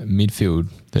midfield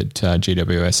that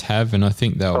GWS have, and I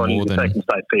think they'll more than... They can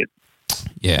stay fit.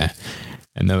 Yeah,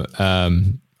 and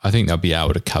I think they'll be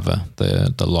able to cover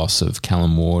the loss of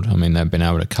Callum Ward. I mean, they've been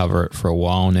able to cover it for a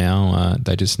while now.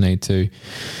 They just need to,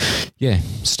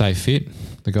 stay fit,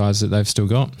 the guys that they've still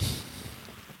got.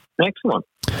 Excellent.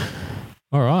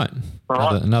 All right.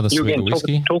 Another sweet of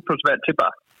whiskey. Talk to us about Tipper.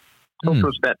 Talk to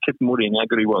us about Tipper Moody and how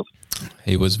good he was.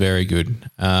 He was very good.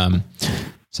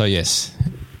 So, yes,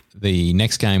 the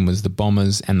next game was the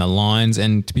Bombers and the Lions.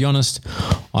 And to be honest,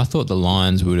 I thought the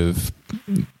Lions would have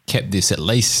kept this at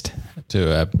least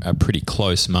to a pretty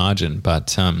close margin.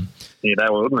 But they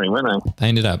were ordinary, weren't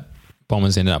they?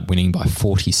 Bombers ended up winning by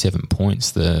 47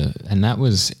 points. And that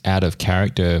was out of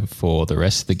character for the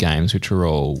rest of the games, which were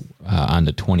all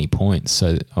under 20 points.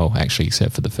 So, actually,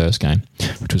 except for the first game,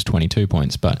 which was 22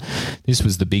 points. But this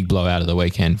was the big blowout of the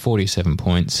weekend, 47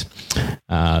 points.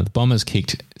 The Bombers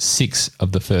kicked 6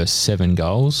 of the first 7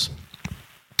 goals.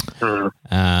 So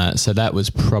that was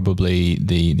probably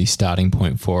the starting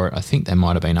point for it. I think they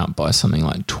might have been up by something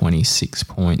like 26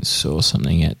 points or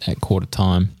something at quarter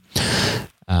time.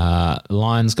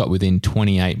 Lions got within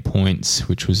 28 points,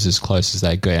 which was as close as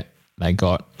they got.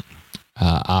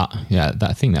 I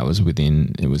think that was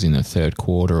it was in the third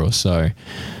quarter or so.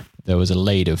 There was a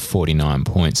lead of 49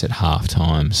 points at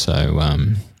halftime, so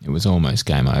it was almost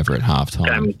game over at halftime.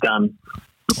 Game was done.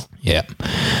 Yeah.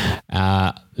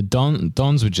 The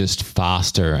Dons were just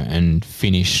faster and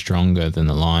finished stronger than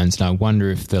the Lions. And I wonder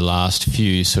if the last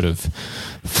few sort of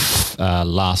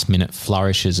last-minute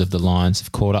flourishes of the Lions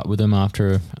have caught up with them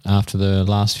after the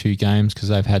last few games, because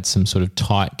they've had some sort of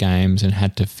tight games and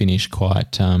had to finish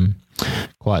quite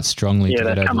strongly to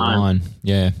get over the line.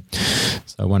 Yeah.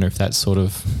 So I wonder if that's sort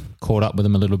of caught up with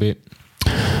them a little bit.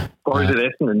 Well, Or is it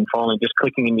Essendon finally just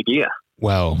clicking into gear?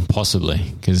 Well, possibly,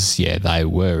 because, they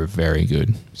were very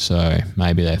good. So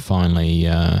maybe they finally,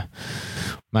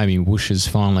 maybe Woosh has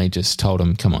finally just told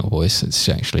them, come on, boys, let's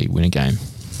actually win a game.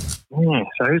 Yeah,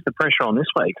 so who's the pressure on this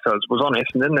week? So it was on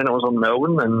Essendon, then it was on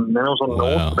Melbourne, and then it was on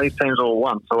North. These teams all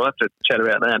won, so we'll have to chat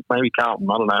about that. Maybe Carlton,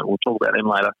 I don't know. We'll talk about them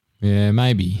later. Yeah,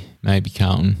 maybe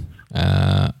Carlton.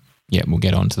 We'll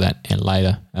get on to that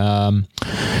later.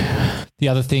 The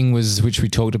other thing was, which we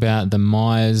talked about, the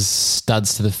Myers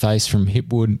studs to the face from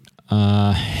Hipwood.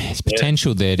 It's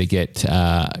potential there to get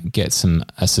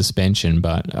a suspension,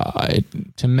 but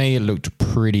to me it looked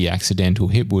pretty accidental.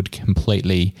 Hipwood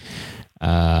completely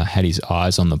had his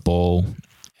eyes on the ball,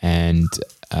 and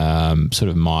sort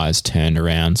of Myers turned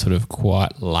around sort of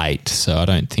quite late, so I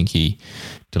don't think he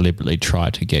deliberately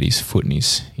tried to get his foot in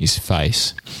his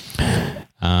face.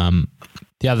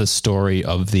 The other story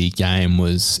of the game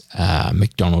was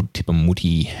McDonald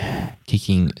Tipungwuti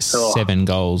kicking 7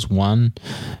 goals,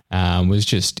 was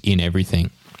just in everything.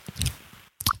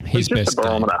 His best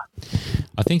barometer.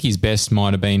 I think his best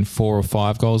might have been 4 or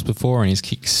 5 goals before, and he's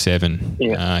kicked 7.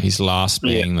 Yeah. His last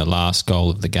being the last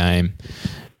goal of the game.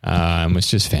 Was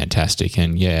just fantastic.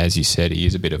 And, as you said, he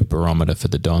is a bit of a barometer for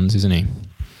the Dons, isn't he?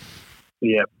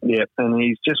 Yeah, and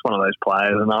he's just one of those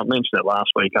players, and I mentioned it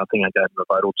last week. I think I gave him a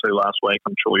vote or two last week.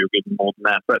 I'm sure you'll give him more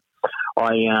than that. But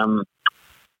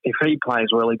if he plays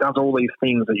well, he does all these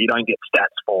things that you don't get stats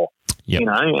for,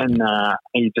 and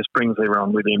he just brings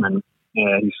everyone with him, and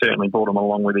he certainly brought them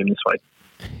along with him this week.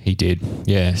 He did,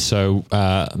 yeah. So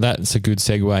that's a good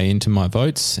segue into my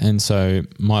votes, and so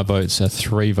my votes are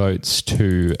 3 votes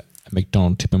to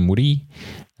McDonald Tipungwuti.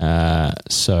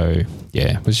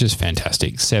 It was just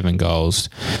fantastic. 7 goals,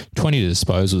 20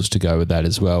 disposals to go with that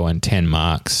as well, and 10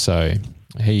 marks. So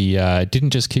he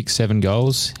didn't just kick 7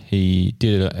 goals. He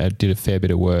did a fair bit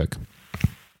of work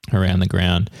around the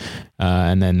ground.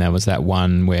 And then there was that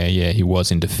one where, he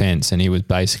was in defence, and he was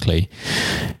basically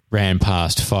ran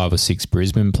past 5 or 6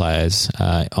 Brisbane players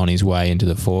on his way into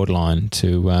the forward line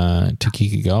to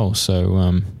kick a goal.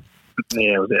 So,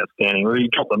 it was outstanding. Well, he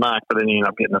dropped the mark, but then he ended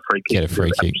up getting a free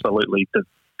kick. Absolutely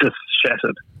just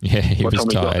shattered. Yeah, he was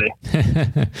tired.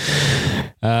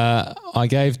 I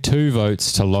gave 2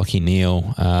 votes to Lachie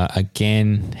Neale.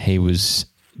 Again, he was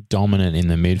dominant in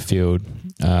the midfield,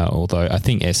 although I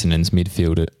think Essendon's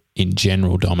midfield in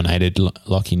general dominated.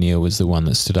 Lachie Neale was the one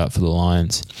that stood up for the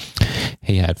Lions.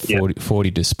 He had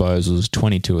 40 disposals,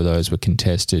 22 of those were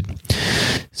contested,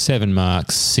 7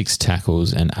 marks, 6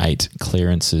 tackles and 8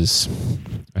 clearances.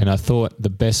 And I thought the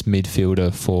best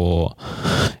midfielder for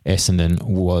Essendon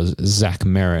was Zach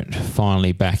Merritt,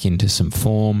 finally back into some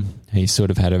form. He sort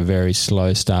of had a very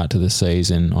slow start to the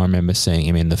season. I remember seeing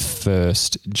him in the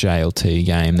first JLT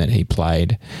game that he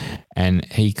played, and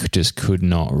he just could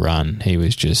not run. He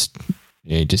was just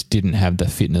didn't have the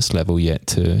fitness level yet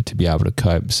to be able to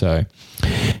cope. So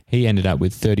he ended up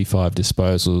with 35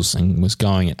 disposals and was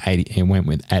going at 80. He went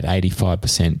at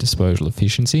 85% disposal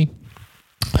efficiency.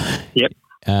 Yep.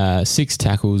 6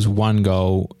 tackles, 1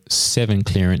 goal, 7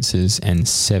 clearances, and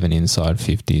 7 inside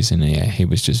 50s. And he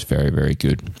was just very, very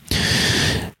good.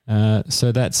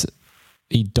 So that's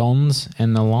the Dons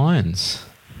and the Lions.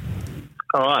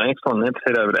 All right, excellent. Let's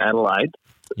head over to Adelaide.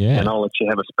 Yeah. And I'll let you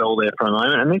have a spell there for a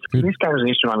moment. And this game was an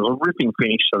interesting one. It was a ripping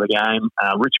finish to the game.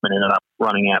 Richmond ended up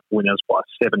running out winners by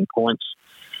 7 points.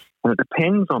 And it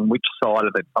depends on which side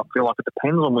of it. I feel like it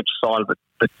depends on which side of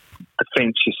the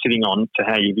fence you're sitting on to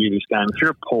how you view this game. If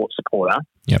you're a Port supporter,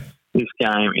 this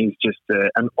game is just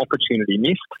an opportunity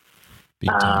missed.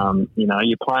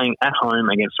 You're playing at home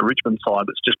against a Richmond side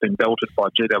that's just been belted by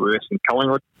GWS and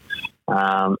Collingwood,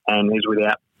 and is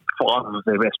without 5 of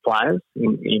their best players.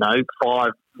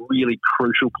 5 really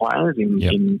crucial players in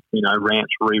Rance,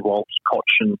 Rewalt, Koch,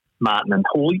 and Martin and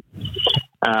Hooley.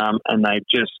 And they've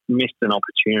just missed an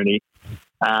opportunity.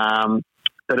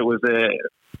 But it was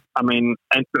and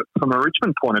from a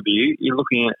Richmond point of view, you're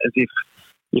looking at it as if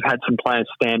you've had some players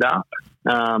stand up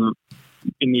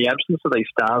in the absence of these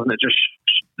stars, and it just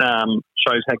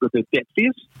shows how good their depth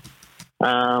is.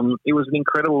 It was an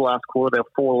incredible last quarter. There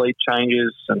were 4 lead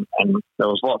changes, and there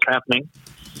was lots happening.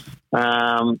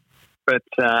 But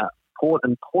Port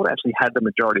actually had the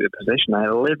majority of the possession. They had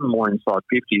 11 more inside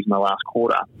 50s in the last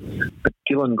quarter. But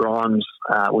Dylan Grimes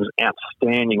was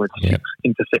outstanding with 6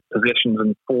 intercept possessions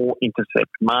and 4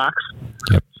 intercept marks.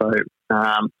 Yep. So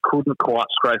couldn't quite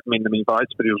scrape him into my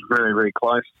votes, but he was very, very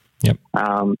close. Yep.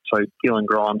 So Dylan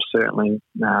Grimes certainly.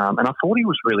 And I thought he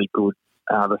was really good.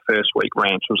 The first week,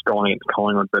 Rance was going against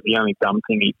Collingwood, but the only dumb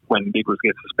thing he went and did was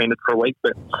get suspended for a week.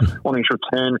 But on his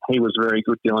return, he was very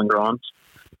good, Dylan Grimes.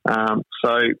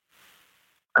 So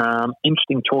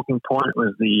Interesting talking point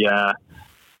was the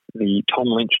Tom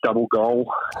Lynch double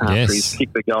goal. Yes. He's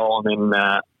kicked the goal, and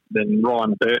then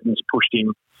Ryan Burton's pushed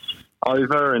him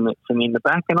over, and it's in the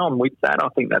back. And I'm with that. I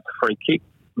think that's a free kick.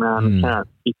 You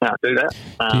can't do that.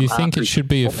 Do you think it should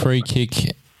be a free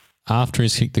kick after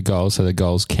he's kicked the goal, so the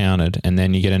goal's counted, and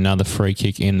then you get another free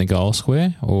kick in the goal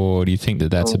square, or do you think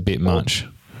that that's a bit much?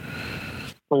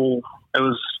 Well, it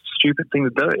was a stupid thing to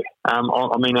do. I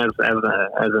mean, as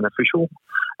an official,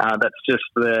 that's just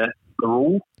the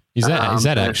rule. Is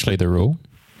that actually the rule?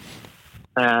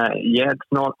 Yeah, it's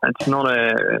not. It's not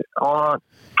a.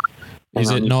 Is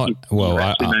it not?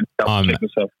 Well,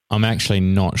 I'm actually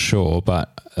not sure,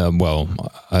 but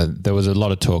there was a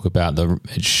lot of talk about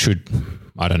it should.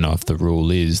 I don't know if the rule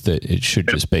is that it should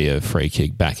just be a free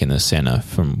kick back in the centre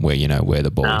from where where the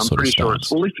ball sort of starts.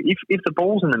 Sure. Well, if the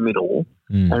ball's in the middle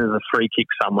and there's a free kick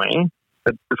somewhere,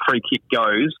 the free kick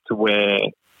goes to where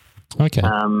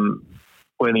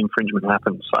where the infringement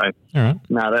happens. So all right.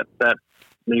 No, that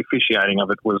the officiating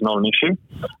of it was not an issue,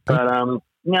 but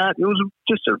it was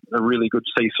just a really good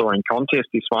seesawing contest,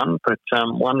 this one, but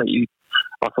one that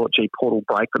I thought, Port will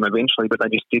break them eventually, but they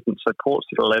just didn't. So Port's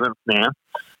at 11th now,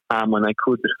 when they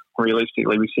could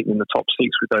realistically be sitting in the top 6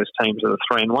 with those teams that are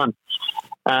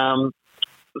 3-1.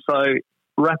 So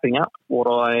wrapping up what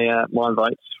my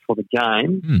votes for the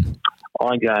game,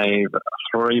 I gave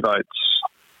 3 votes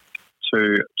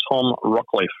to Tom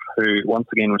Rockliff, who once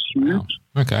again was huge.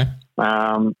 Wow. Okay.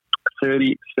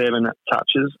 37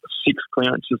 touches, 6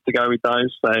 clearances to go with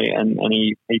those. So, and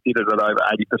he did it at over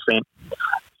 80%.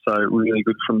 So really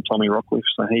good from Tommy Rockliff.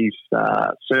 So he's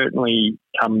certainly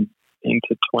come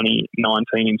into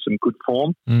 2019 in some good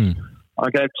form. I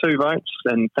gave 2 votes,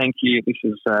 and thank you. This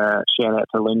is a shout out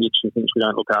to Lendich, who thinks we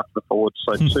don't look after the forwards.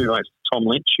 So 2 votes to Tom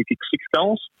Lynch, who kicked 6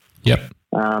 goals. Yep.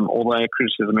 Although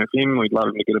criticism of him, we'd love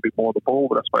him to get a bit more of the ball,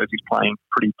 but I suppose he's playing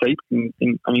pretty deep and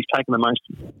he's making the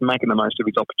most of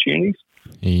his opportunities.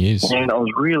 He is. And I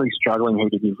was really struggling who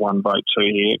to give 1 vote to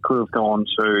here. It could have gone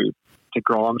to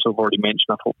Grimes, who I've already mentioned.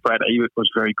 I thought Brad Ebert was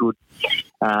very good,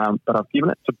 but I've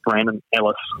given it to Brandon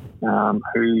Ellis,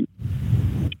 who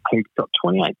got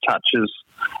 28 touches,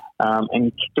 and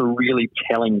he kicked a really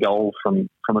telling goal from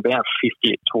about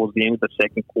 50 towards the end of the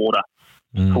second quarter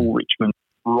to pull Richmond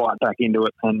right back into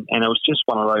it, and it was just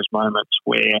one of those moments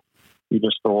where you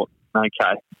just thought,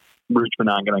 okay, Richmond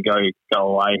aren't going to go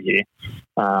away here.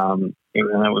 And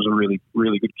it was a really,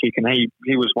 really good kick. And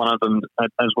he was one of them,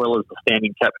 as well as the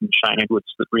standing captain, Shane Edwards,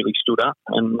 that really stood up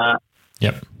and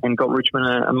got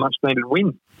Richmond a much-needed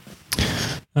win.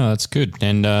 Oh, that's good.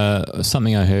 And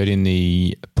something I heard in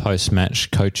the post-match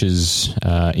coaches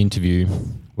interview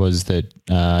was that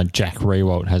Jack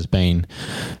Riewoldt has been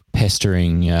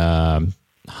pestering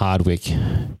Hardwick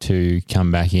to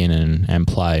come back in and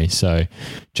play. So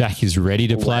Jack is ready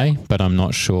to play, but I'm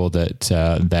not sure that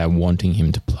they're wanting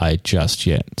him to play just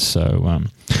yet. So,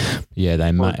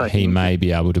 he may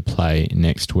be able to play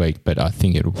next week, but I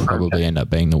think it'll probably end up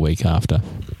being the week after.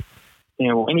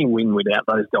 Yeah, well, any win without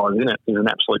those guys in it is an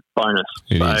absolute bonus.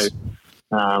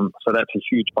 So that's a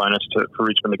huge bonus for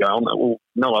Richmond to go on. Well,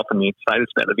 not often you say this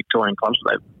about the Victorian clubs,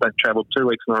 but they've travelled 2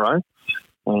 weeks in a row,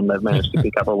 and they've managed to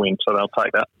pick up a win, so they'll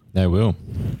take that. They will.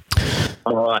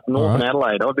 All right, North and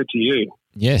Adelaide, over to you.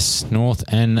 Yes, North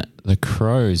and the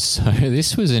Crows. So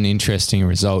this was an interesting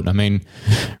result. I mean,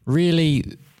 really,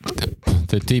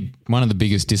 one of the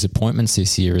biggest disappointments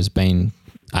this year has been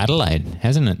Adelaide,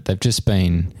 hasn't it? They've just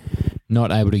been not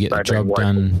able to get the job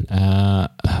done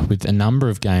with a number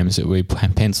of games that we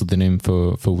penciled in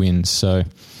for wins. So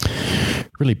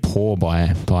really poor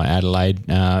by Adelaide.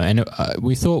 And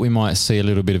we thought we might see a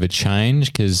little bit of a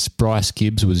change because Bryce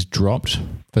Gibbs was dropped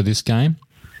for this game.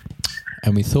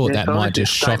 And we thought that might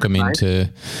just shock him into,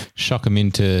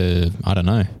 I don't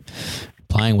know,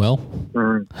 playing well.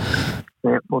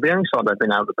 Yeah, well, the only side they've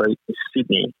been able to beat is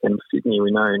Sydney, and Sydney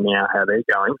we know now how they're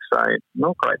going, so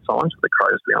not great signs for the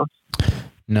Crows, to be honest.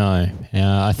 No,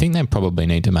 I think they probably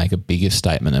need to make a bigger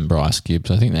statement than Bryce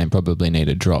Gibbs. I think they probably need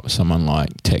to drop someone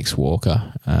like Tex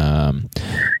Walker.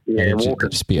 Walker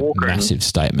just be a massive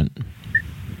statement.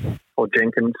 Or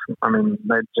Jenkins. I mean,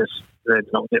 they're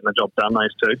not getting the job done, those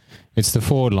two. It's the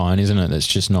forward line, isn't it, that's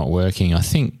just not working. I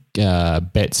think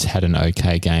Betts had an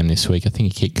okay game this week. I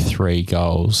think he kicked 3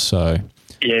 goals. So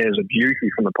yeah, it was a beauty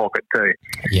from the pocket too.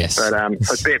 Yes, but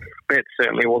Betts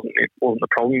certainly wasn't the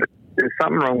problem. But there's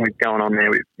something wrong with going on there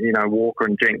with Walker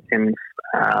and Jenkins.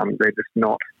 They're just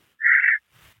not.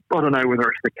 I don't know whether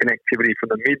it's the connectivity from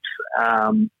the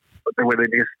mids. Where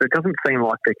it doesn't seem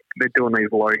like they're doing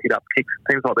these low hit up kicks.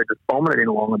 It seems like they're just bombing it in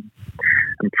along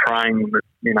and praying that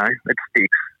it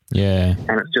sticks. Yeah.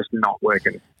 And it's just not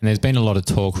working. And there's been a lot of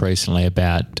talk recently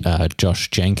about Josh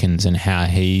Jenkins and how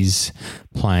he's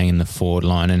playing in the forward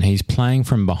line, and he's playing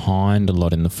from behind a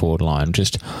lot in the forward line,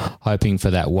 just hoping for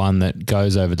that one that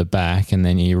goes over the back and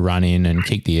then you run in and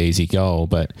kick the easy goal.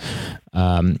 But,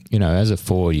 as a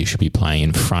forward, you should be playing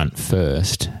in front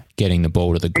first, getting the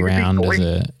ball to the ground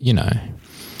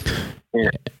Yeah.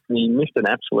 He missed an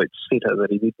absolute sitter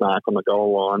that he did mark on the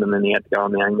goal line, and then he had to go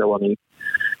on the angle, and he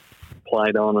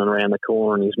played on and around the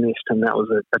corner and he's missed, and that was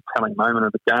a telling moment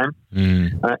of the game.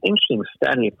 Interesting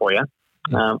stat here for you.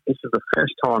 This is the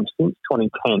first time since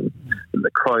 2010 that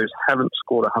the Crows haven't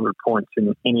scored 100 points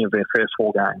in any of their first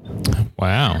 4 games.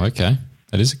 Wow, okay.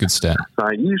 That is a good stat. So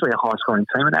usually a high-scoring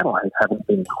team, and Adelaide haven't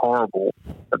been horrible,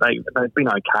 but they've been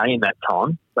okay in that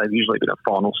time. They've usually been a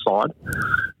final side.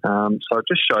 So it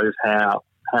just shows how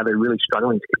they're really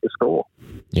struggling to get the score.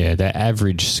 Yeah, their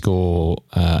average score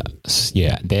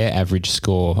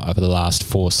over the last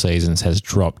 4 seasons has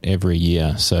dropped every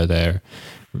year. So they're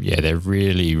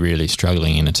really, really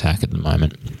struggling in attack at the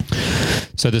moment.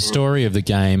 So the story of the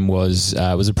game was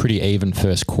a pretty even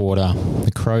first quarter.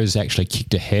 The Crows actually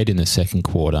kicked ahead in the second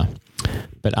quarter.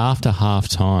 But after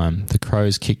half-time, the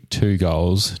Crows kicked 2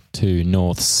 goals to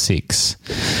North's 6.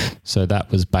 So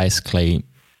that was basically...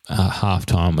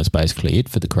 half-time was basically it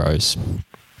for the Crows.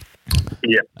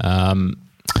 Yeah.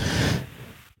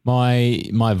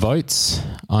 My votes,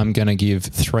 I'm going to give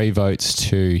 3 votes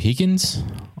to Higgins.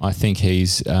 I think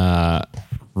he's a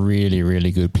really,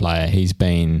 really good player. He's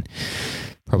been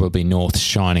probably North's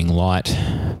shining light,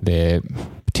 their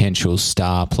potential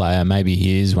star player. Maybe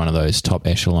he is one of those top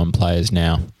echelon players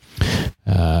now.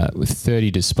 With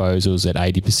 30 disposals at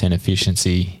 80%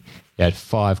 efficiency, he had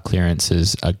 5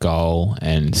 clearances, a goal,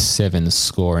 and 7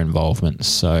 score involvements.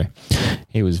 So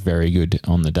he was very good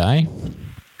on the day.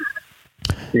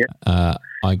 Yeah.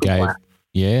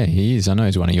 He is. I know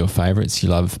he's one of your favourites. You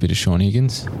love a bit of Shaun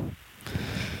Higgins.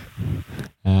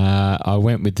 I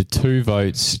went with the 2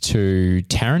 votes to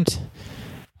Tarrant.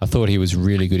 I thought he was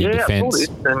really good in defence.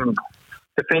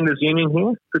 Defenders Union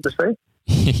here. Good to see.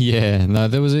 Yeah, no,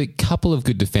 there was a couple of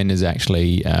good defenders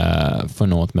actually for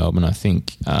North Melbourne. I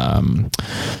think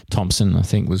Thompson,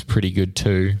 was pretty good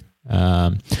too.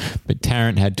 But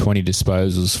Tarrant had 20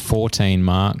 disposals, 14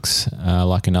 marks,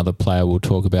 like another player we'll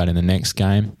talk about in the next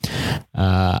game,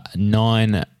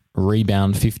 9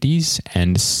 rebound 50s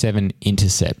and 7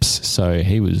 intercepts. So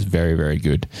he was very, very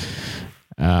good.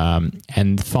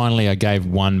 And finally, I gave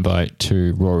 1 vote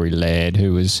to Rory Laird,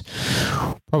 who was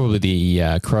probably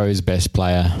the Crows' best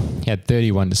player. He had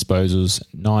 31 disposals,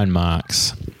 9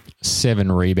 marks,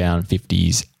 7 rebound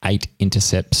 50s, 8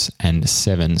 intercepts, and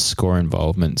 7 score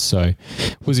involvements. So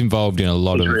was involved in a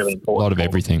lot of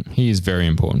everything. He is very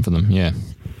important for them, yeah.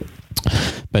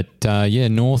 But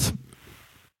North,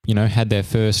 had their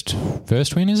first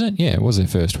win, is it? Yeah, it was their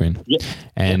first win. Yep.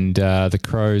 And the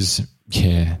Crows...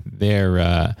 Yeah,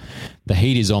 the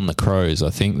heat is on the Crows. I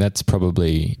think that's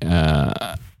probably,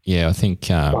 I think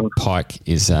Pike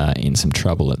is in some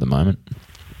trouble at the moment.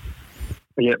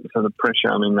 Yep, so the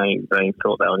pressure, they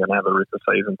thought they were going to have a ripper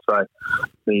season. So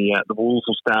the Wolves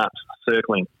will start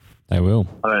circling. They will.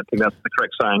 I don't think that's the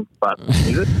correct saying, but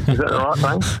is it? Is that the right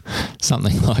saying?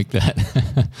 Something like that.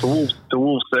 The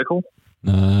Wolves circle?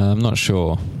 I'm not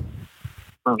sure.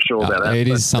 I'm sure about that. It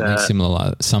is something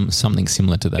similar. Something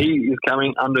similar to that. He is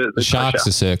coming under the Sharks pressure.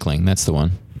 are circling. That's the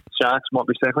one. Sharks might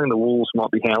be circling. The Wolves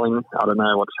might be howling. I don't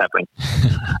know what's happening.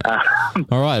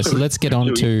 All right, so let's get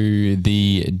on to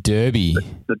the Derby.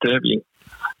 The Derby.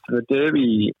 So the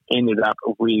Derby ended up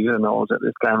with, and I was at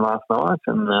this game last night,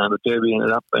 and the Derby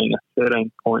ended up being a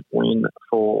 13-point win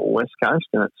for West Coast,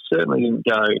 and it certainly didn't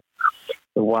go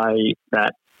the way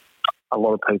that a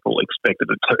lot of people expected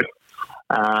it to.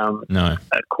 No.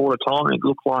 At quarter time, it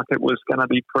looked like it was going to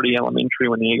be pretty elementary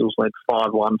when the Eagles led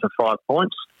 5-1 to 5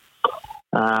 points.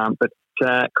 But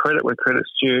credit where credit's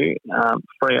due,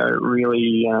 Freo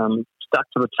really stuck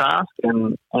to the task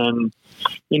and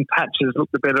in patches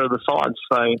looked the better of the sides.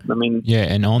 So,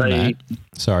 and on that,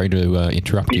 sorry to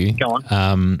interrupt you. Go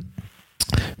on.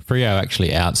 Freo actually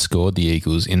outscored the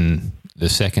Eagles in the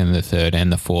second, the third,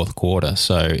 and the fourth quarter.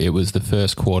 So it was the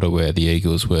first quarter where the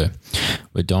Eagles were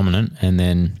dominant, and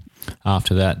then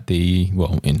after that,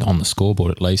 on the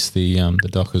scoreboard at least, the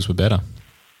Dockers were better.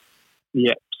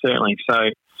 Yeah, certainly.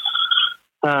 So,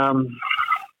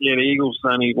 the Eagles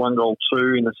only 1 goal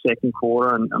 2 in the second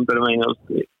quarter, but it was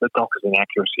the Dockers'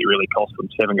 inaccuracy really cost them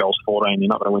 7 goals 14. You're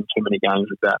not going to win too many games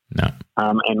with that. No.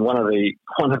 And one of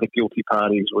the guilty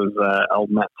parties was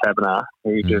old Matt Taberner,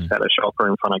 who just had a shocker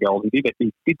in front of goals. He did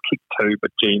kick 2,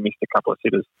 but missed a couple of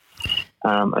sitters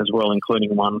as well,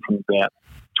 including one from about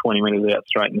 20 metres out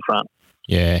straight in front.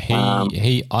 Yeah,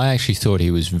 I actually thought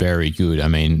he was very good. I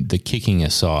mean, the kicking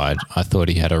aside, I thought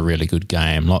he had a really good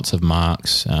game. Lots of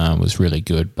marks, was really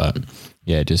good. But,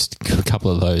 yeah, just a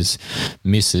couple of those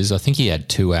misses. I think he had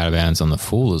 2 out of bounds on the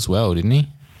full as well, didn't he?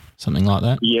 Something like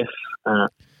that? Yes.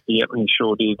 Yep, he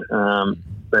sure did.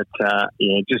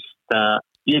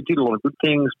 Did a lot of good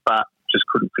things, but just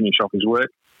couldn't finish off his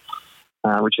work,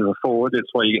 which is a forward.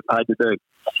 That's what you get paid to do.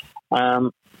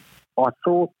 I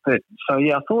thought that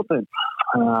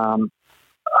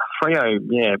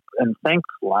Freo, and thanks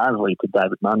largely to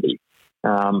David Mundy,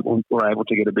 we were able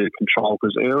to get a bit of control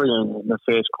because earlier in the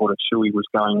first quarter, Shuey was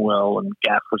going well and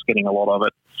Gaff was getting a lot of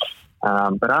it.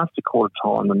 But after quarter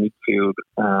time, the midfield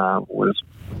was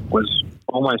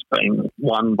almost being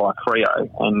won by Freo,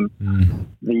 and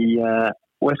the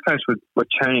West Coast were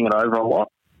turning it over a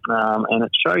lot. And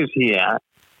it shows here,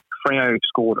 Freo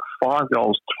scored 5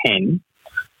 goals 10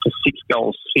 to 6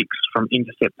 goals 6 from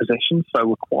intercept possessions, so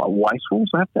were quite wasteful.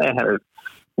 So had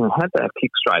they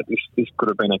kicked straight, this could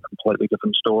have been a completely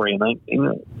different story. And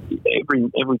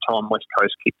every time West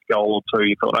Coast kicked a goal or two,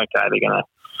 you thought, okay, they're going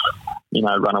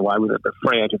to run away with it. But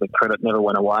Freo, to the credit, never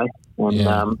went away. And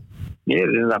it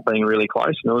ended up being really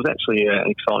close. And it was actually an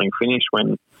exciting finish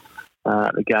when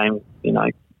the game,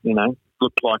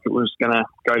 looked like it was going to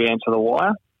go down to the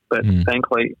wire. But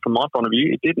thankfully, from my point of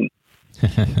view, it didn't.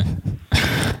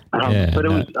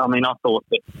 I thought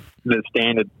that the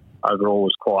standard overall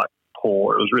was quite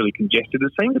poor. It was really congested.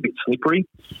 It seemed a bit slippery.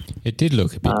 It did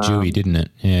look a bit dewy, didn't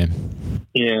it? Yeah.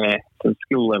 Yeah, the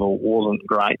skill level wasn't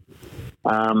great.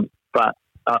 But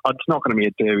it's not going to be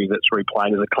a derby that's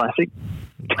replayed as a classic,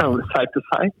 safe to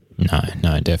say.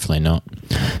 No, definitely not.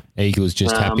 Eagles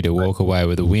just happy to walk away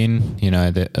with a win.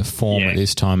 The form at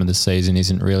this time of the season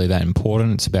isn't really that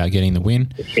important. It's about getting the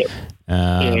win. It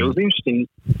was interesting.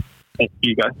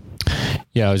 You go.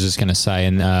 Yeah, I was just going to say,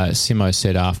 and Simo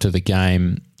said after the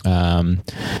game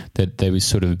that they was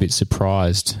sort of a bit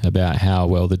surprised about how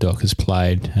well the Dockers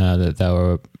played, that they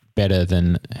were better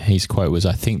than, his quote was,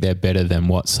 I think they're better than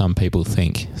what some people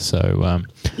think. So,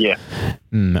 they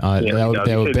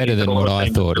were better than what I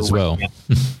thought as well.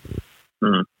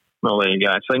 Well, there you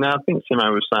go. So now I think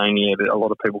Simo was saying, that a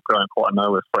lot of people don't quite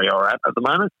know where Freo are at the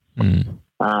moment.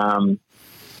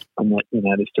 And that,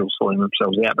 they're still sorting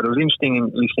themselves out. But it was interesting in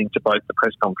listening to both the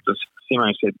press conferences.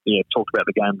 Simo said, talked about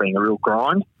the game being a real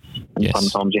grind. And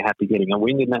sometimes you're happy getting a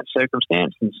win in that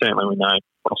circumstance. And certainly we know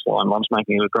Ross Lyon loves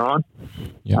making it a grind.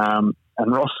 Yep.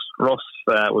 And Ross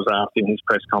was asked in his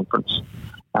press conference,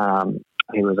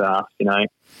 he was asked,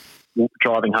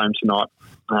 driving home tonight,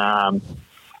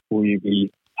 will you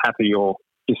be happy or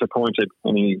disappointed?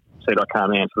 And he said, I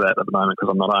can't answer that at the moment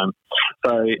because I'm not home.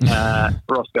 So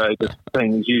Roscoe, just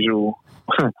being his usual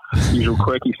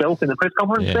quirky self in the press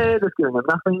conference there, just giving them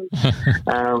nothing.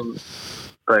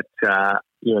 But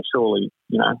surely,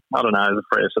 I don't know, as a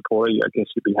Freo supporter, I guess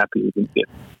you'd be happy you didn't get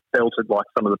belted like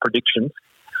some of the predictions.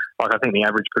 Like I think the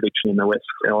average prediction in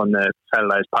the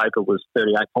Saturday's paper was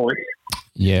 38 points.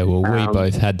 Yeah, well, we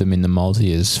both had them in the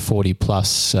multi as 40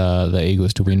 plus the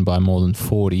Eagles to win by more than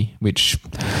 40, which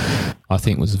I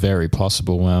think was very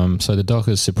possible. So the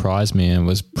Dockers surprised me and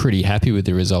was pretty happy with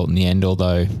the result in the end,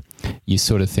 although you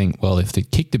sort of think, well, if they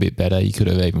kicked a bit better, you could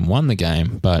have even won the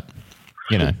game. But,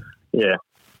 Yeah.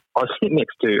 I was sitting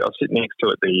next to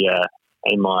it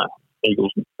in my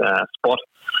Eagles spot.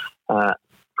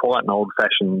 Quite an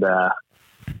old-fashioned,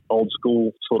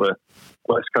 old-school sort of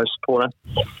West Coast supporter.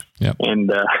 Yep.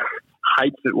 And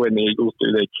hates it when the Eagles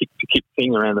do their kick-to-kick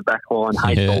thing around the back line.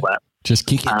 Hates all that. Just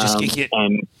kick it.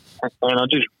 And I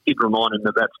just did remind him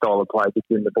that style of play did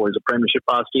win the boys a premiership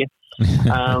last year. He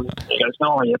goes,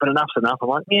 but enough's enough. I'm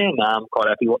like, I'm quite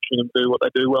happy watching them do what they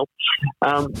do well.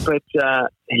 But he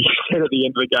said at the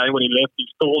end of the game when he left, he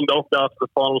stormed off after the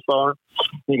final siren.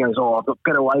 He goes, I've got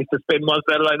better ways to spend my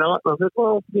Saturday night. And I said,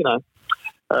 well,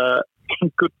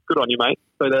 good on you, mate.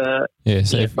 But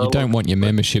so if you don't want your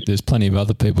membership, there's plenty of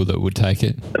other people that would take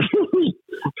it.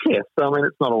 So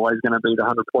it's not always going to be the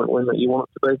 100-point win that you want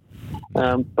it to be.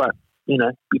 But, you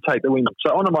take the win.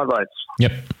 So on to my votes.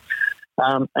 Yep.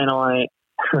 And I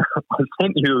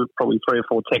sent you probably 3 or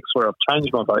 4 texts where I've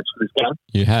changed my votes for this game.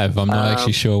 You have. I'm not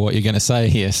actually sure what you're going to say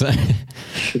here. So,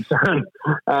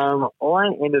 I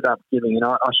ended up giving, and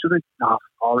I should have.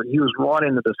 He was right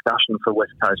in the discussion for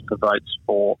West Coast for votes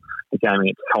for the game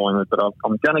against Collingwood, but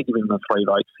I'm going to give him the 3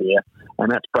 votes here,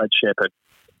 and that's Brad Shepherd.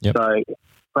 Yep. So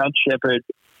Brad Shepherd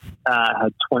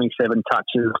had 27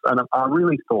 touches, and I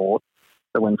really thought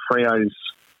that when Freo's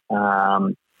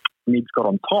mids got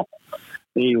on top,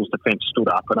 the Eagles' defence stood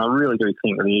up, and I really do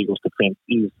think that the Eagles' defence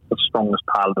is the strongest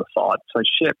part of the side. So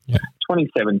Shep,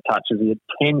 27 touches, he had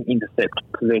 10 intercept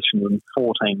possessions and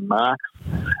 14 marks.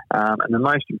 And the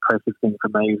most impressive thing for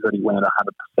me is that he went at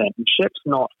 100%. And Shep's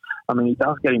not, I mean, he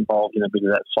does get involved in a bit of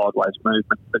that sideways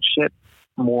movement, but Shepherd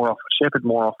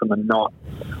more often than not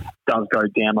does go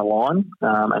down the line,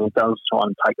 and he does try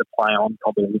and take the play on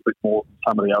probably a little bit more than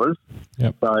some of the others.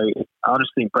 Yep. So I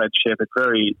just think Brad Shepherd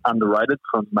very underrated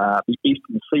from the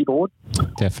Eastern Seaboard.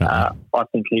 Definitely. I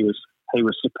think he was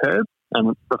superb.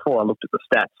 And before I looked at the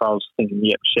stats, I was thinking,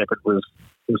 yep, Shepherd was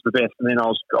the best. And then I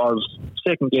was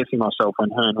second guessing myself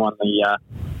when Hearn won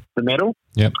the medal.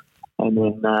 Yep. And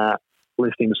then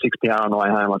listening to 6PR on the way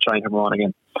home, I changed my mind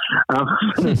again.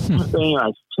 But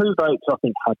anyways, 2 votes I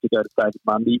think had to go to David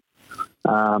Mundy.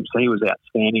 So he was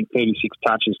outstanding, 36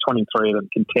 touches, 23 of them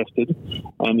contested.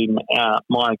 And in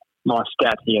my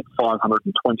stat, he had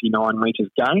 529 metres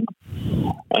gained.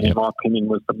 And in my opinion,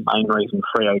 was the main reason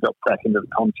Freo got back into the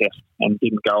contest and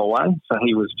didn't go away. So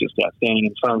he was just outstanding,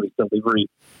 and some of his delivery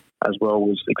as well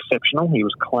was exceptional. He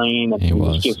was clean, and he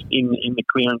was just in the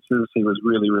clearances. He was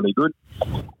really, really good.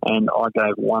 And I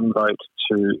gave 1 vote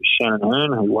to Shannon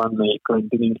Hearn, who won the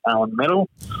Glendinning Allen medal.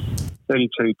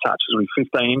 32 touches with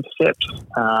 15 intercepts.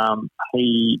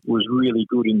 He was really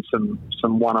good in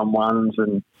some one-on-ones,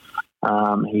 and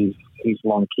his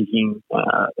long kicking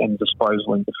and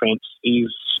disposal in defence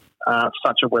is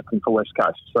such a weapon for West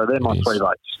Coast. So they're my 3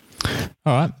 votes.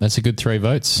 All right, that's a good 3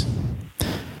 votes.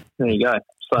 There you go.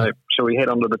 So shall we head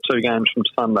on to the 2 games from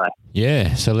Sunday?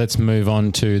 Yeah, so let's move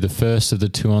on to the first of the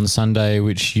 2 on Sunday,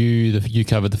 which you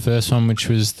covered the first one, which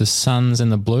was the Suns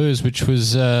and the Blues, which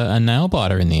was a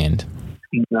nail-biter in the end.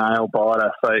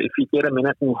 Nail-biter. So if you get a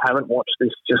minute and you haven't watched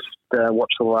this, just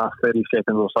watch the last 30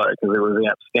 seconds or so, because it was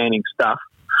outstanding stuff.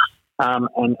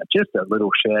 And just a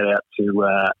little shout-out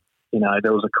to,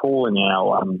 there was a call in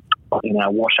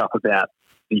our wash-up about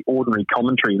the ordinary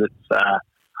commentary that's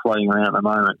floating around at the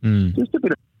moment. Just a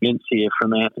bit of hints here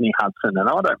from Anthony Hudson, and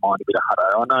I don't mind a bit of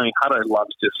Hutto. I know Hutto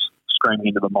loves just screaming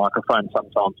into the microphone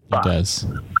sometimes, but he does.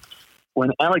 When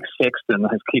Alex Sexton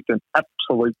has kicked an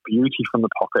absolute beauty from the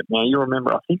pocket, now you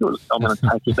remember, I'm going to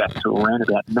take you back to around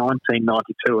about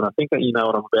 1992, and I think that you know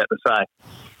what I'm about to say.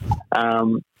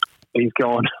 He's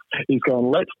gone,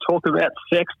 let's talk about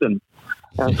Sexton.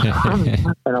 And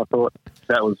I thought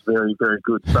that was very, very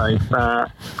good. So if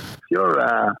you're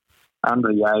under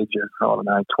the age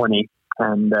of, 20,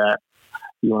 and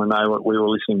you want to know what we were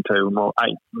listening to,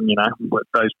 what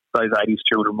those 80s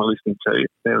children were listening to,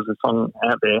 there was a song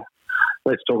out there,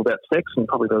 Let's Talk About Sex, and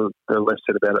probably the less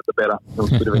said about it, the better. It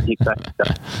was a bit of a hit back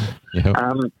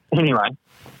then. Anyway,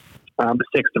 but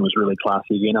Sexton was really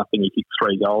classy again. I think he kicked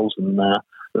 3 goals, and the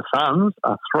Suns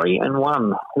are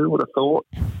 3-1. Who would have thought?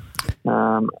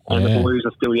 And the Blues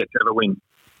are still yet to have a win.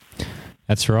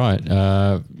 That's right.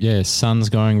 Suns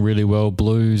going really well.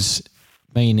 Blues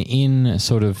been in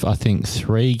sort of, I think,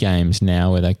 3 games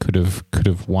now where they could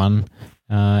have won,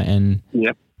 and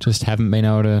just haven't been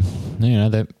able to.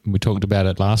 That we talked about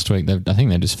it last week. I think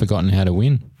they've just forgotten how to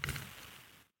win.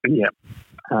 Yeah,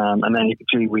 and then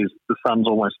gee whiz, the Suns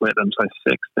almost let them. So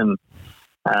Sexton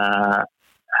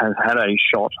has had a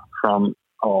shot from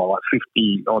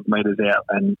 50 odd metres out,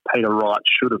 and Peter Wright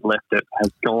should have left it.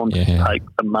 Has gone to take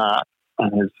the mark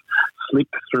and has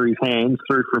slipped through his hands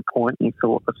through for a point. He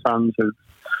thought the Suns have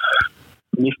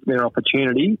missed their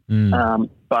opportunity,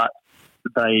 but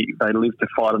they live to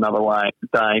fight another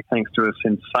day thanks to a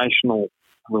sensational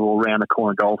little round the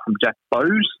corner goal from Jack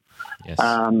Bowes. Yes.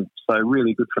 So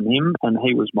really good from him, and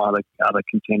he was my other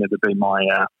contender to be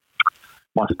my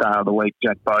star of the week,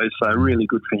 Jack Bowes. So really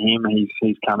good for him.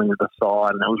 He's coming to the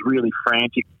side, and it was really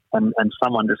frantic. And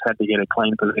someone just had to get a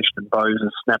clean possession, and Bowes and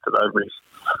snapped it over his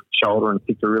shoulder and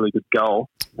kicked a really good goal.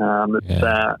 In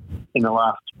the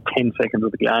last 10 seconds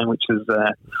of the game, which has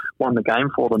won the game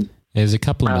for them. There's a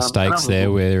couple of mistakes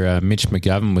there where Mitch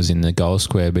McGovern was in the goal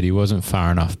square, but he wasn't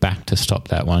far enough back to stop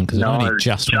that one because it only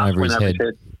just went over his head.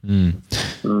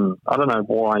 I don't know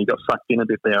why he got sucked in a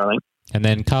bit there, I think. And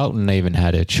then Carlton even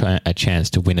had a chance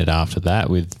to win it after that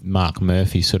with Mark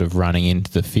Murphy sort of running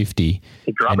into the 50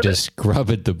 and just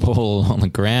grubbered the ball on the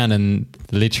ground, and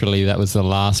literally that was the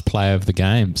last play of the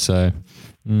game. So,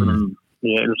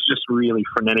 it was just really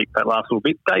frenetic that last little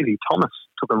bit. Daisy Thomas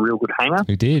took a real good hanger.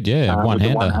 He did,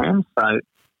 one-hander. One hand, so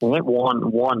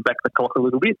wind back the clock a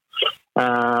little bit.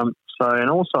 And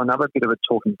also another bit of a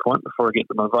talking point before I get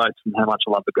to my votes and how much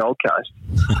I love the Gold Coast.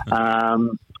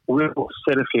 Will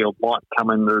Setterfield might come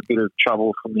into a bit of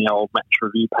trouble from the old match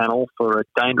review panel for a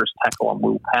dangerous tackle on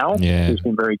Will Powell, who's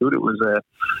been very good. It was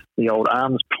the old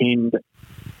arms pinned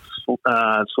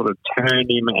sort of turned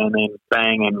him and then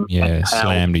bang and Yeah,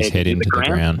 slammed his head into the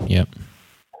ground. Yep.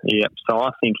 Yep. So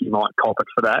I think he might cop it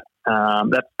for that.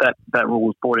 That rule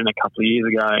was brought in a couple of years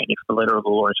ago, and if the letter of the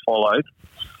law is followed,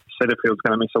 Setterfield's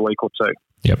going to miss a week or two.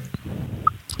 Yep.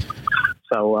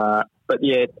 So, but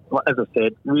yeah, as I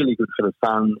said, really good for the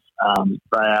Suns.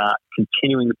 They are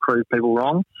continuing to prove people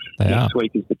wrong. Next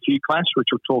week is the Q Clash, which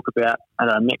we'll talk about at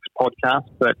our next podcast.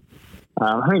 But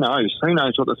who knows? Who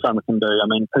knows what the Suns can do? I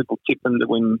mean, people tip them to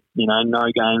win, no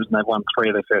games, and they've won 3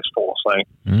 of their first 4. So,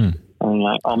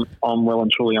 I'm well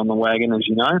and truly on the wagon, as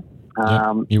you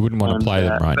know. You wouldn't want to play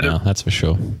them right now, that's for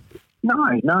sure. No,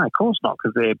 of course not,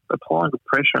 because they're applying good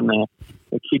pressure and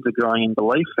their kids are growing in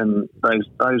belief, and those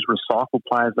recycled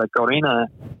players they've got in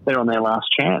they're on their last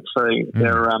chance, so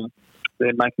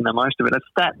they're making the most of it. A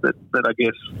stat that I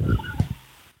guess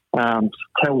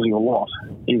tells you a lot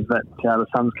is that the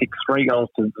Suns kicked 3 goals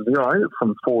to 0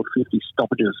 from 450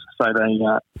 stoppages, so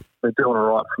they're doing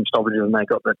all right from stoppages, and they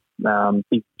got that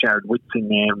big Jared Witts in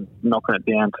there knocking it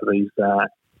down to these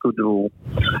good little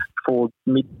forward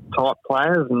mid-type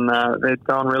players, and they're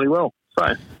going really well.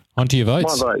 So, on to your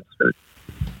votes. My votes.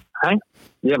 Hey?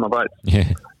 Yeah, my votes.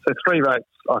 Yeah. So 3 votes,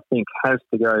 I think, has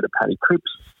to go to Paddy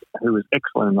Cripps, who was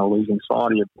excellent in the losing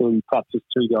side. He had 30 touches,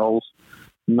 2 goals.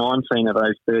 19 of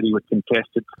those 30 were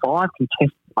contested. 5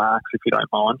 contested marks, if you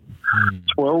don't mind.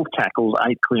 12 tackles,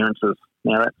 8 clearances.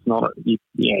 Now, that's not you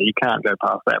can't go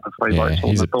past that for 3 votes. Yeah,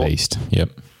 he's a beast. Yep.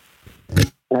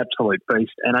 Absolute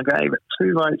beast. And I gave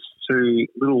 2 votes to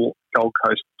little Gold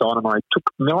Coast Dynamo Took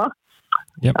Miller,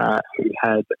 who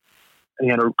had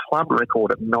a club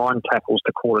record at 9 tackles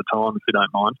to quarter time, if you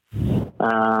don't mind.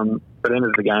 But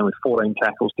ended the game with 14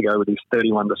 tackles to go with his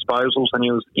 31 disposals, and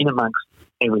he was in amongst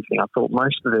everything. I thought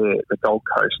most of the Gold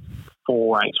Coast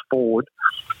 4-8 forward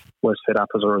was set up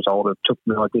as a result of Took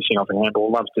Miller dishing off a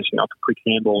handball, loves dishing off a quick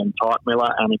handball and tight Miller,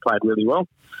 and he played really well.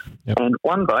 Yep. And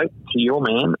 1 vote to your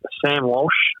man, Sam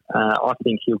Walsh. I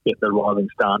think he'll get the Rising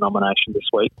Star nomination this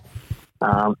week.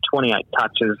 28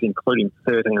 touches, including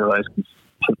 13 of those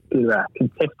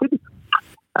contested.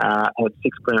 Had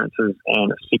 6 clearances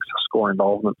and 6 score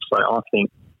involvements. So I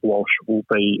think Walsh will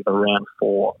be around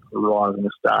for Rising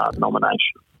Star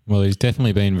nomination. Well, he's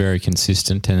definitely been very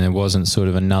consistent, and there wasn't sort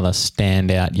of another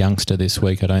standout youngster this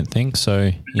week, I don't think.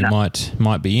 So he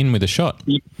might be in with a shot.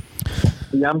 The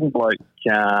young bloke,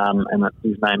 and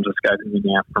his name's escaping me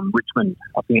now, from Richmond.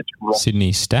 I think it's Ross.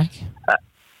 Sydney Stack?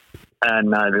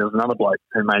 No, there was another bloke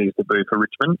who made his debut for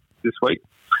Richmond this week.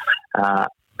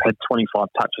 Had 25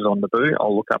 touches on debut.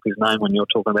 I'll look up his name when you're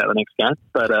talking about the next game.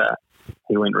 But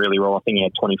he went really well. I think he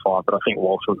had 25, but I think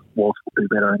Walsh will do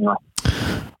better anyway.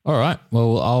 All right.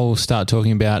 Well, I'll start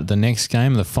talking about the next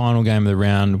game, the final game of the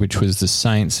round, which was the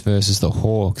Saints versus the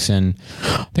Hawks. And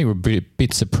I think we're a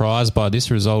bit surprised by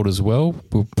this result as well.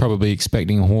 We're probably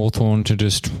expecting Hawthorn to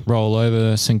just roll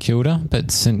over St Kilda, but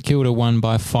St Kilda won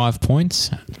by 5 points.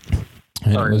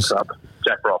 And sorry,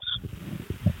 Jack Ross.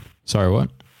 Sorry, what?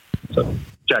 So,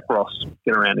 Jack Ross,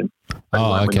 get around him.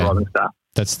 Oh, okay.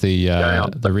 That's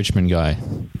the Richmond guy.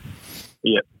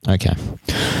 Yeah. Okay.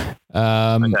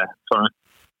 Okay, sorry.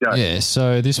 Go. Yeah,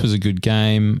 so this was a good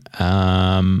game.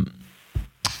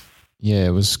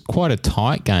 It was quite a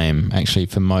tight game, actually,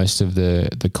 for most of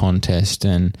the contest.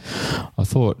 And I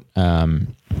thought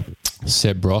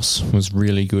Seb Ross was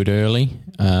really good early.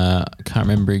 I can't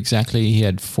remember exactly. He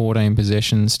had 14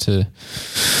 possessions to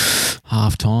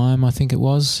half-time, I think it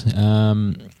was.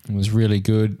 It was really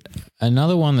good.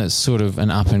 Another one that's sort of an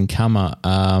up-and-comer,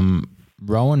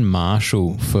 Rowan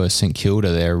Marshall for St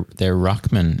Kilda, their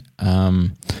ruckman.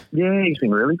 Yeah, he's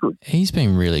been really good. He's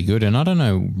been really good, and I don't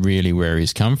know really where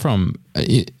he's come from.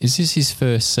 Is this his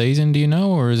first season, do you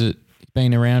know, or has it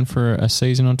been around for a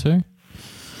season or 2?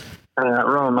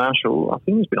 Rowan Marshall, I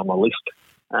think he's been on the list.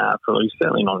 He's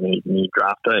certainly not a new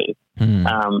draftee.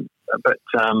 But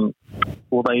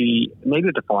they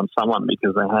needed to find someone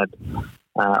because they had,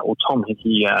 Tom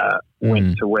Hickey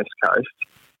went to West Coast.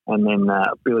 And then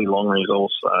Billy Longery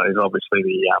is obviously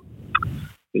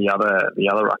the other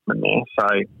ruckman there. So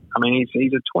I mean,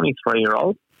 he's a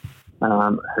 23-year-old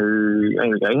who, there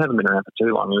we go, he hasn't been around for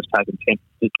too long. He was taken 10th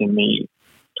pick in the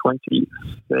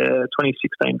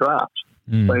 2016 draft.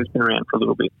 So he's been around for a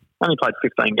little bit. Only played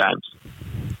 15 games.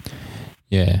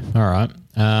 Yeah, all right.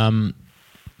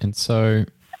 And so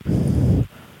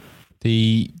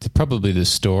probably the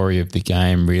story of the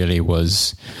game really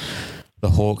was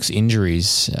the Hawks'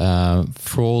 injuries.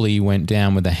 Frawley went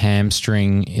down with a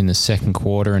hamstring in the second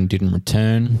quarter and didn't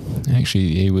return.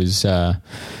 Actually, he was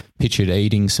pictured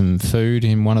eating some food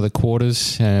in one of the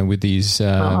quarters with his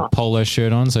polo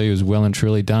shirt on, so he was well and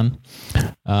truly done.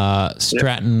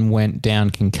 Stratton went down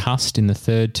concussed in the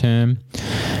third term.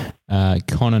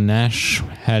 Connor Nash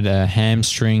had a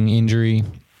hamstring injury.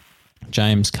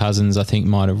 James Cousins, I think,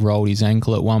 might have rolled his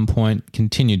ankle at one point,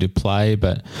 continued to play,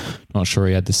 but not sure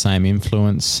he had the same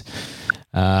influence.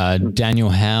 Daniel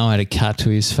Howe had a cut to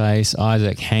his face.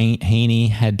 Isaac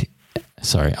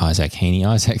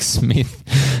Smith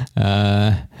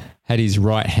had his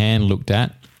right hand looked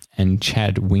at, and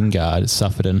Chad Wingard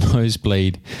suffered a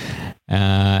nosebleed.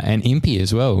 And Impey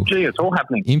as well. Gee, it's all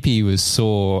happening. Impey was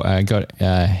sore, got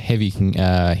a heavy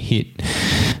hit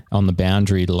on the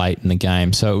boundary late in the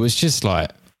game. So it was just like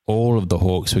all of the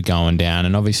Hawks were going down,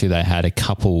 and obviously they had a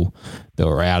couple that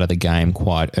were out of the game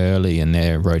quite early and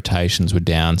their rotations were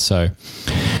down. So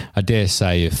I dare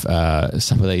say if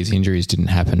some of these injuries didn't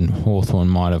happen, Hawthorn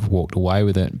might have walked away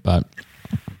with it. But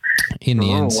in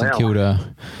the end, St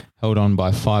Kilda held on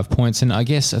by 5 points. And I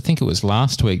think it was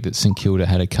last week that St Kilda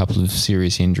had a couple of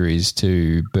serious injuries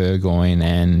to Burgoyne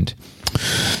and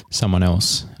someone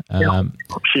else.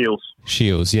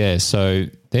 Shields, yeah. So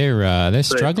they're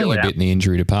struggling a bit in the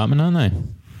injury department, aren't they?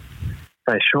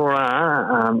 They sure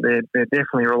are. They're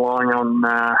definitely relying on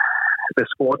the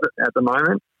squad at the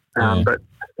moment. But,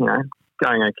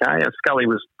 going okay. Scully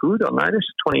was good, I noticed.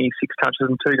 26 touches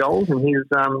and 2 goals, and he's...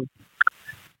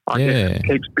 I guess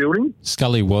keeps building.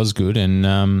 Scully was good,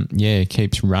 and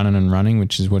keeps running and running,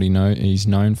 which is what he's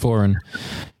known for. And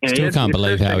still can't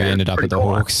believe how he ended up at the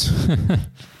Hawks.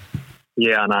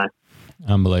 Yeah, I know.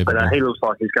 Unbelievable. But he looks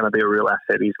like he's going to be a real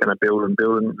asset. He's going to build and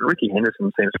build. And Ricky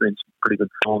Henderson seems to be in some pretty good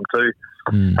form too.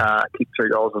 Kicked 2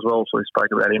 goals as well, so we spoke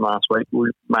about him last week.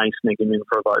 We may sneak him in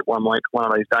for a vote one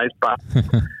of these days, but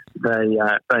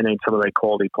they need some of their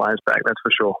quality players back, that's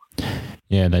for sure.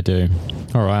 Yeah, they do.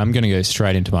 All right, I'm going to go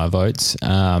straight into my votes.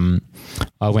 I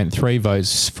went 3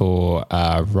 votes for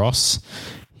Ross.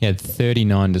 He had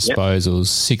 39 disposals,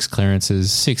 6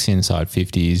 clearances, 6 inside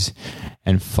 50s,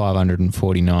 and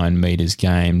 549 metres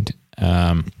gained.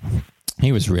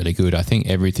 He was really good. I think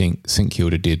everything St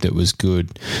Kilda did that was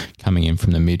good coming in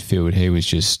from the midfield, he was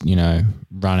just,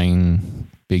 running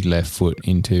big left foot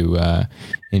into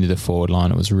the forward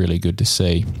line. It was really good to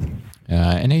see.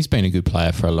 And he's been a good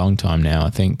player for a long time now,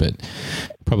 I think, but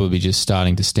probably just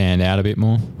starting to stand out a bit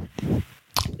more.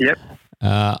 Yep.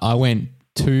 I went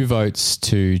 2 votes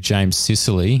to James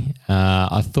Sicily.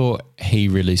 I thought he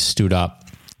really stood up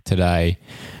today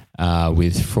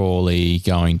with Frawley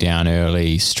going down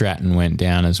early. Stratton went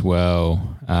down as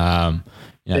well.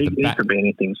 He could be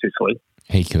anything, Sicily.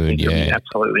 He could, He could be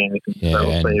absolutely anything.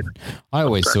 Yeah, I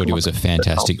always thought he was a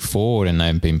fantastic forward, and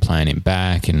they've been playing him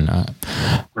back. And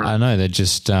I know they're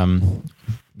just,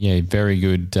 very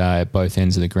good at both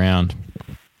ends of the ground.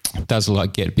 Does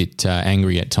get a bit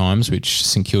angry at times, which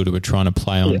St Kilda were trying to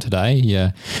play on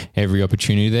today. Every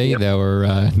opportunity they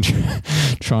were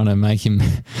trying to make him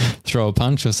throw a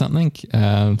punch or something.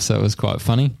 So it was quite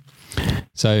funny.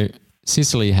 So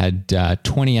Sicily had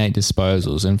 28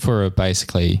 disposals, and for a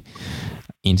basically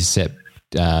intercept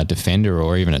defender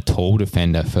or even a tall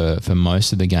defender for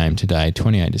most of the game today,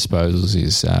 28 disposals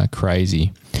is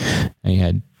crazy. And he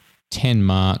had 10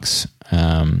 marks.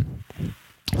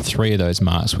 3 of those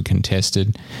marks were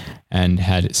contested and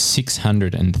had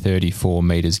 634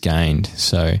 metres gained.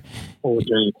 So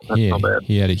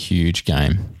he had a huge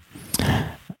game.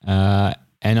 And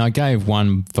I gave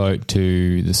 1 vote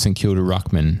to the St Kilda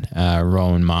ruckman,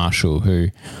 Rowan Marshall, who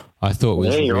I thought was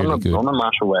really good. You're on the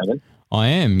Marshall wagon. I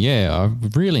am, I'm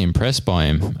really impressed by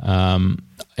him.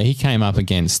 He came up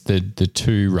against the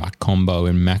 2 ruck combo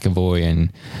in McAvoy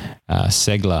and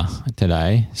Segler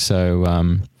today. So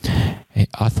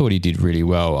I thought he did really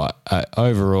well.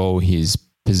 Overall, his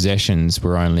possessions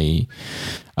were only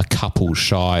a couple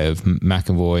shy of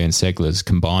McAvoy and Segler's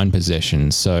combined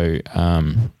possessions. So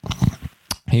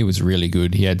he was really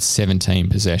good. He had 17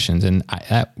 possessions, and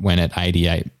that went at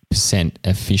 88%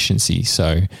 efficiency.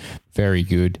 So very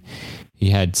good. He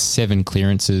had 7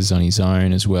 clearances on his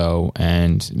own as well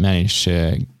and managed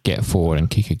to get forward and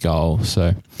kick a goal.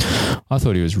 So I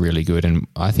thought he was really good, and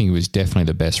I think he was definitely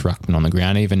the best ruckman on the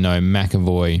ground, even though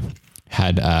McAvoy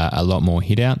had a lot more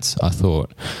hit-outs. I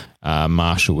thought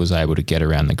Marshall was able to get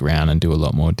around the ground and do a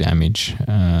lot more damage,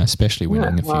 especially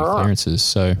winning a few clearances.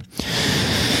 So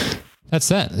that's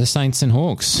that, the Saints and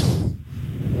Hawks.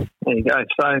 There you go.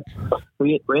 So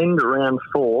we end round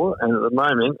 4, and at the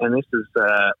moment, and this is,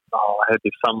 I heard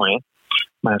this somewhere,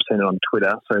 may have seen it on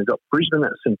Twitter. So we've got Brisbane,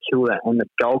 St Kilda, and the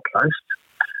Gold Coast,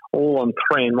 all on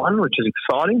 3-1, which is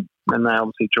exciting. and they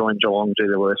obviously joined Geelong due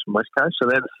to the Western West Coast. So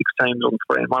they're the 6 teams on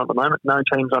 3-1 at the moment. No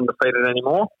teams undefeated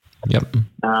anymore. Yep.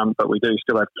 But we do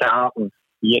still have Carlton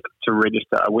yet to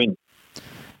register a win.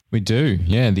 We do,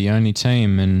 yeah, the only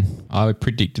team, and I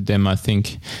predicted them, I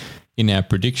think, in our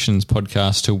predictions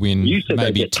podcast to win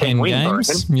maybe 10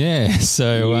 games. Yeah,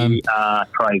 so you are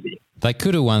crazy. They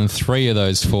could have won 3 of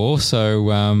those 4,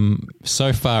 so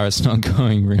so far it's not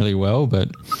going really well, but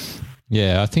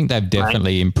yeah, I think they've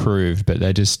definitely improved, but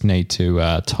they just need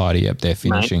to tidy up their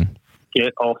finishing. Mate,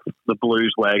 get off the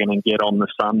Blues wagon and get on the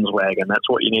Suns wagon. That's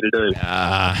what you need to do.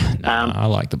 I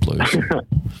like the Blues.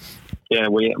 Yeah,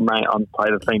 I play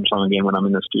the theme song again when I'm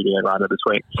in the studio later this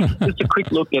week. Just a quick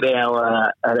look at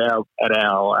our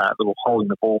little holding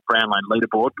the ball Brownlow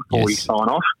leaderboard before we sign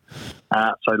off.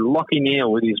 So Lachie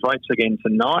Neale with his votes again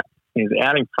tonight is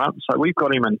out in front. So we've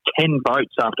got him in 10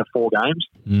 votes after 4 games.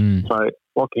 So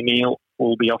Lachie Neale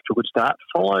will be off to a good start.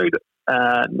 Followed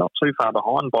not too far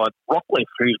behind by Rockliff,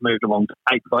 who's moved along to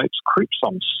 8 votes. Cripps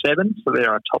on 7, so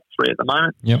they're our top 3 at the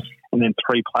moment. Yep. And then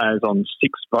 3 players on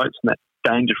 6 votes, and that's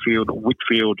Dangerfield,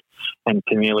 Whitfield and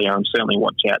Coniglio, and certainly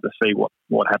watch out to see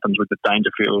what happens with the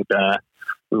Dangerfield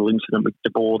little incident with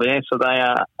De Boer there. So they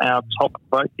are our top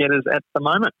vote getters at the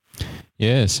moment.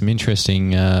 Yeah, some interesting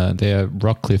there.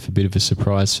 Rockliff, a bit of a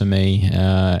surprise for me.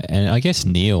 And I guess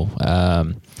Neale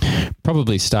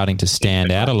probably starting to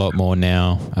stand out a lot more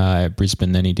now at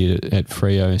Brisbane than he did at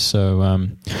Freo. So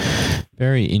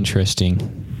very interesting.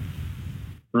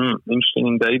 Interesting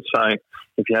indeed. So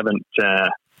if you haven't...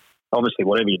 obviously,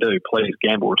 whatever you do, please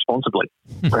gamble responsibly.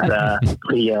 But they're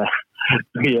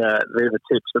the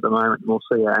tips at the moment. We'll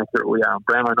see how accurate we are on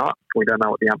Brownlow night. We don't know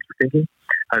what the umps are thinking.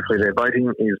 Hopefully their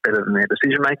voting is better than their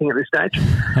decision-making at this stage.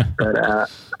 But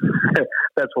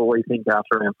that's what we think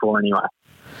after round 4 anyway.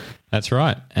 That's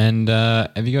right. And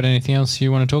have you got anything else you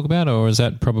want to talk about, or is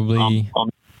that probably...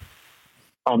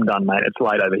 I'm done, mate. It's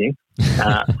late over here.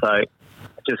 So...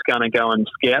 just going to go and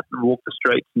scout and walk the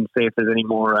streets and see if there's any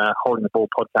more Holding the Ball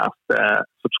podcast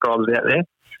subscribers out there.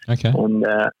 Okay. And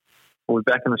we'll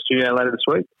be back in the studio later this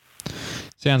week.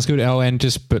 Sounds good. Oh, and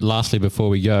but lastly, before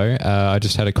we go, I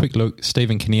just had a quick look.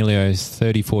 Stephen Coniglio is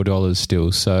 $34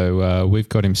 still. So we've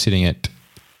got him sitting at,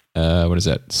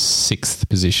 6th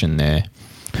position there.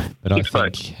 But I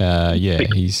think,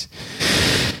 he's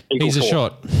a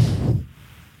shot.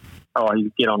 Oh,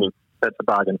 you get on him. That's a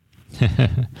bargain.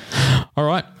 All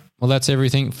right. Well, that's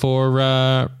everything for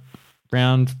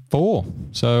round 4.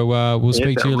 So we'll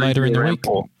speak to you later in the week.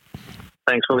 4.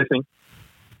 Thanks for listening.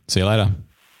 See you later.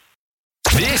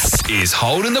 This is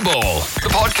Holding the Ball, the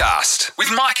podcast with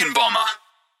Mike and Bomber.